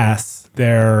bypass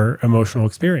their emotional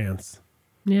experience.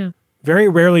 Yeah. Very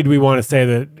rarely do we want to say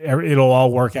that it'll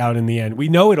all work out in the end. We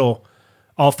know it'll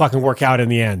all fucking work out in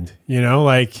the end. You know,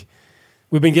 like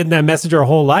we've been getting that message our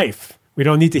whole life. We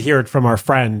don't need to hear it from our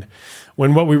friend,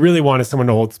 when what we really want is someone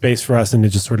to hold space for us and to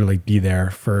just sort of like be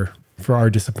there for our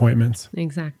disappointments.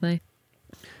 Exactly.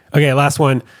 Okay, last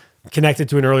one, connected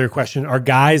to an earlier question. Are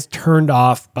guys turned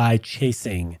off by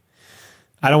chasing?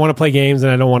 I don't want to play games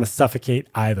and I don't want to suffocate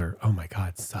either. Oh my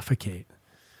God, suffocate.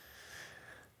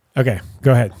 Okay,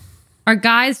 go ahead. Are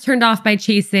guys turned off by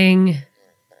chasing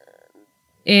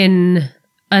in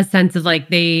a sense of like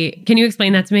can you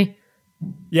explain that to me?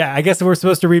 Yeah, I guess we're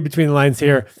supposed to read between the lines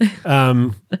here.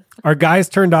 Are guys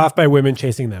turned off by women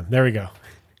chasing them? There we go.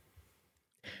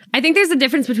 I think there's a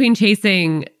difference between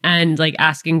chasing and like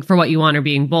asking for what you want or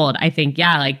being bold. I think,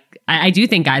 yeah, like I do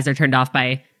think guys are turned off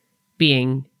by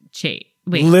being chased.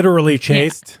 Literally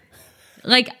chased? Yeah.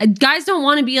 Like guys don't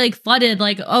want to be like flooded,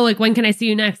 like, oh, like when can I see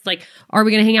you next? Like, are we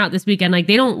going to hang out this weekend? Like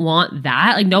they don't want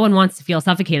that. Like no one wants to feel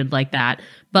suffocated like that.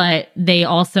 But they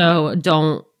also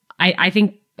don't, I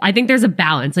think there's a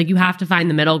balance. Like you have to find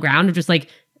the middle ground of just like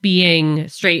being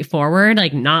straightforward,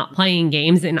 like not playing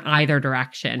games in either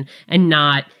direction and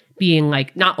not being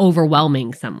like, not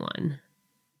overwhelming someone.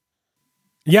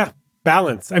 Yeah,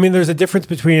 balance. I mean, there's a difference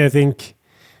between, I think,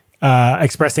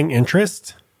 expressing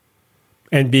interest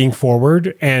and being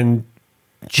forward and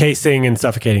chasing and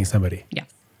suffocating somebody. Yes.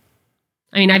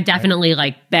 I mean, I've definitely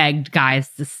like begged guys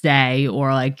to stay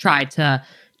or like tried to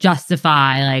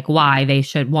justify like why they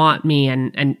should want me,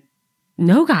 and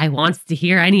no guy wants to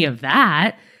hear any of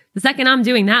that. The second I'm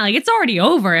doing that, like it's already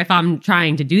over. If I'm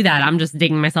trying to do that, I'm just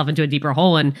digging myself into a deeper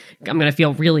hole, and I'm going to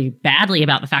feel really badly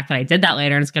about the fact that I did that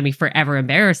later, and it's going to be forever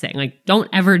embarrassing. Like don't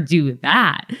ever do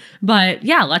that. But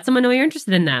yeah, let someone know you're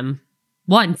interested in them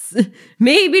once,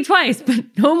 maybe twice, but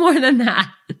no more than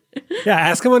that. Yeah,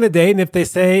 ask them on a date, and if they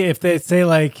say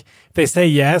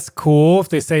yes, cool. If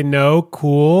they say no,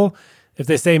 cool. If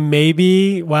they say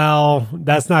maybe, well,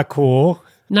 that's not cool.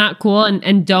 Not cool.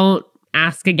 And don't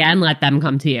ask again. Let them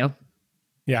come to you.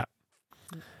 Yeah.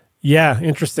 Yeah.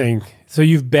 Interesting. So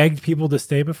you've begged people to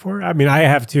stay before? I mean, I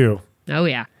have too. Oh,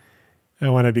 yeah. I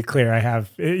want to be clear. I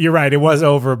have. You're right. It was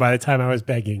over by the time I was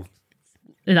begging.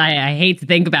 I hate to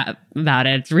think about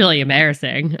it. It's really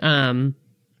embarrassing.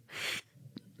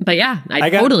 But yeah, I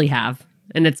totally have.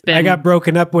 And it's been... I got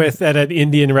broken up with at an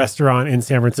Indian restaurant in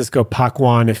San Francisco,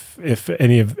 Pakwan, if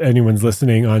anyone's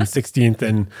listening, on 16th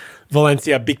and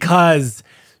Valencia, because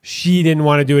she didn't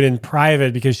want to do it in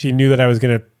private because she knew that I was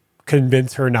going to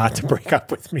convince her not to break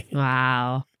up with me.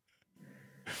 Wow.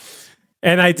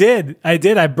 And I did.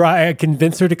 I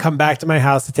convinced her to come back to my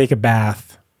house to take a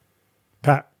bath.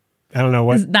 I don't know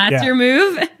what. That's your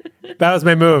move? That was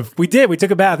my move. We did. We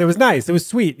took a bath. It was nice. It was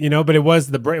sweet, but it was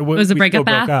it was a breakup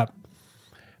bath.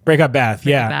 Breakup bath.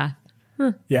 Yeah.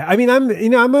 Huh. Yeah. I mean,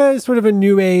 I'm a sort of a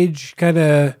new age kind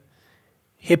of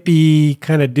hippie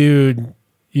kind of dude.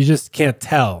 You just can't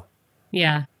tell.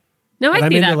 Yeah. No, I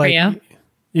see that for you.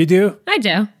 You do? I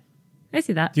do. I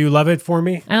see that. Do you love it for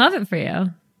me? I love it for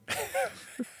you.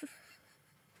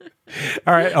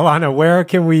 All right, Ilana, where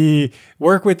can we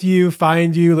work with you,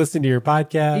 find you, listen to your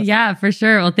podcast? Yeah, for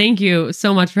sure. Well, thank you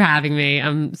so much for having me.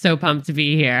 I'm so pumped to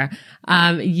be here.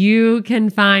 You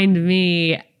can find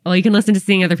me... Well, you can listen to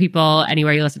Seeing Other People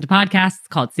anywhere you listen to podcasts. It's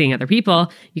called Seeing Other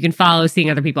People. You can follow Seeing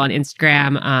Other People on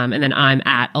Instagram. And then I'm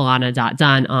at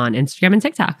Ilana.Dunn on Instagram and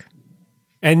TikTok.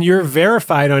 And you're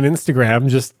verified on Instagram,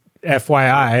 just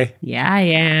FYI. Yeah, I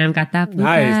am. Got that blue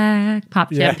back.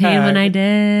 Popped champagne when I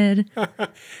did.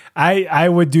 I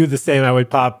would do the same. I would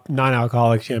pop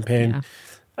non-alcoholic champagne.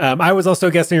 I was also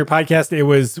a guest on your podcast. It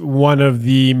was one of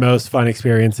the most fun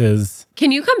experiences.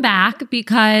 Can you come back?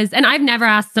 Because, and I've never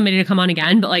asked somebody to come on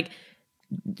again, but like,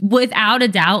 without a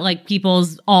doubt, like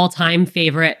people's all-time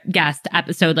favorite guest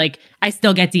episode, like I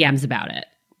still get DMs about it.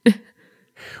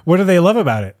 What do they love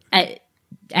about it? I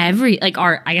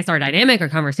guess our dynamic, our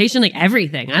conversation, like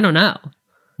everything. I don't know.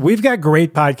 We've got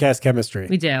great podcast chemistry.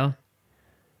 We do.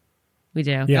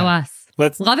 Yeah. Go us.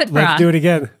 Love it for let's us. do it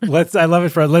again. I love it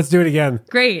for us. Let's do it again.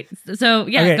 Great. So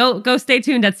yeah, Okay. go stay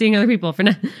tuned at Seeing Other People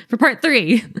for part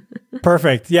 3.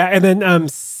 Perfect. Yeah. And then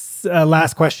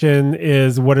last question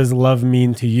is, what does love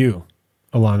mean to you,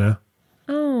 Ilana?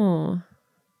 Oh.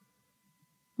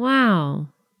 Wow.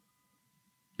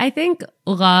 I think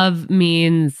love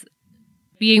means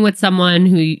being with someone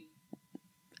who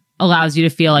allows you to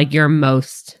feel like your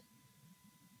most,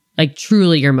 like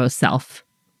truly your most self.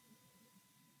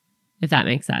 If that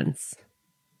makes sense.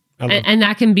 And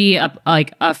that can be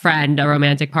a friend, a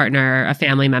romantic partner, a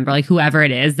family member, like whoever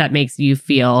it is that makes you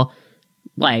feel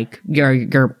like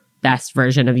your best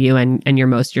version of you and your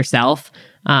most yourself.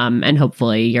 And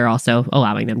hopefully you're also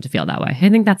allowing them to feel that way. I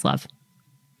think that's love.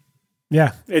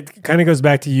 Yeah. It kind of goes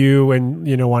back to you and,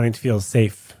 wanting to feel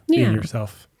safe being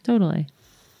yourself. Totally.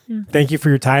 Thank you for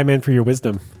your time and for your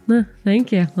wisdom.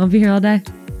 Thank you. I'll be here all day.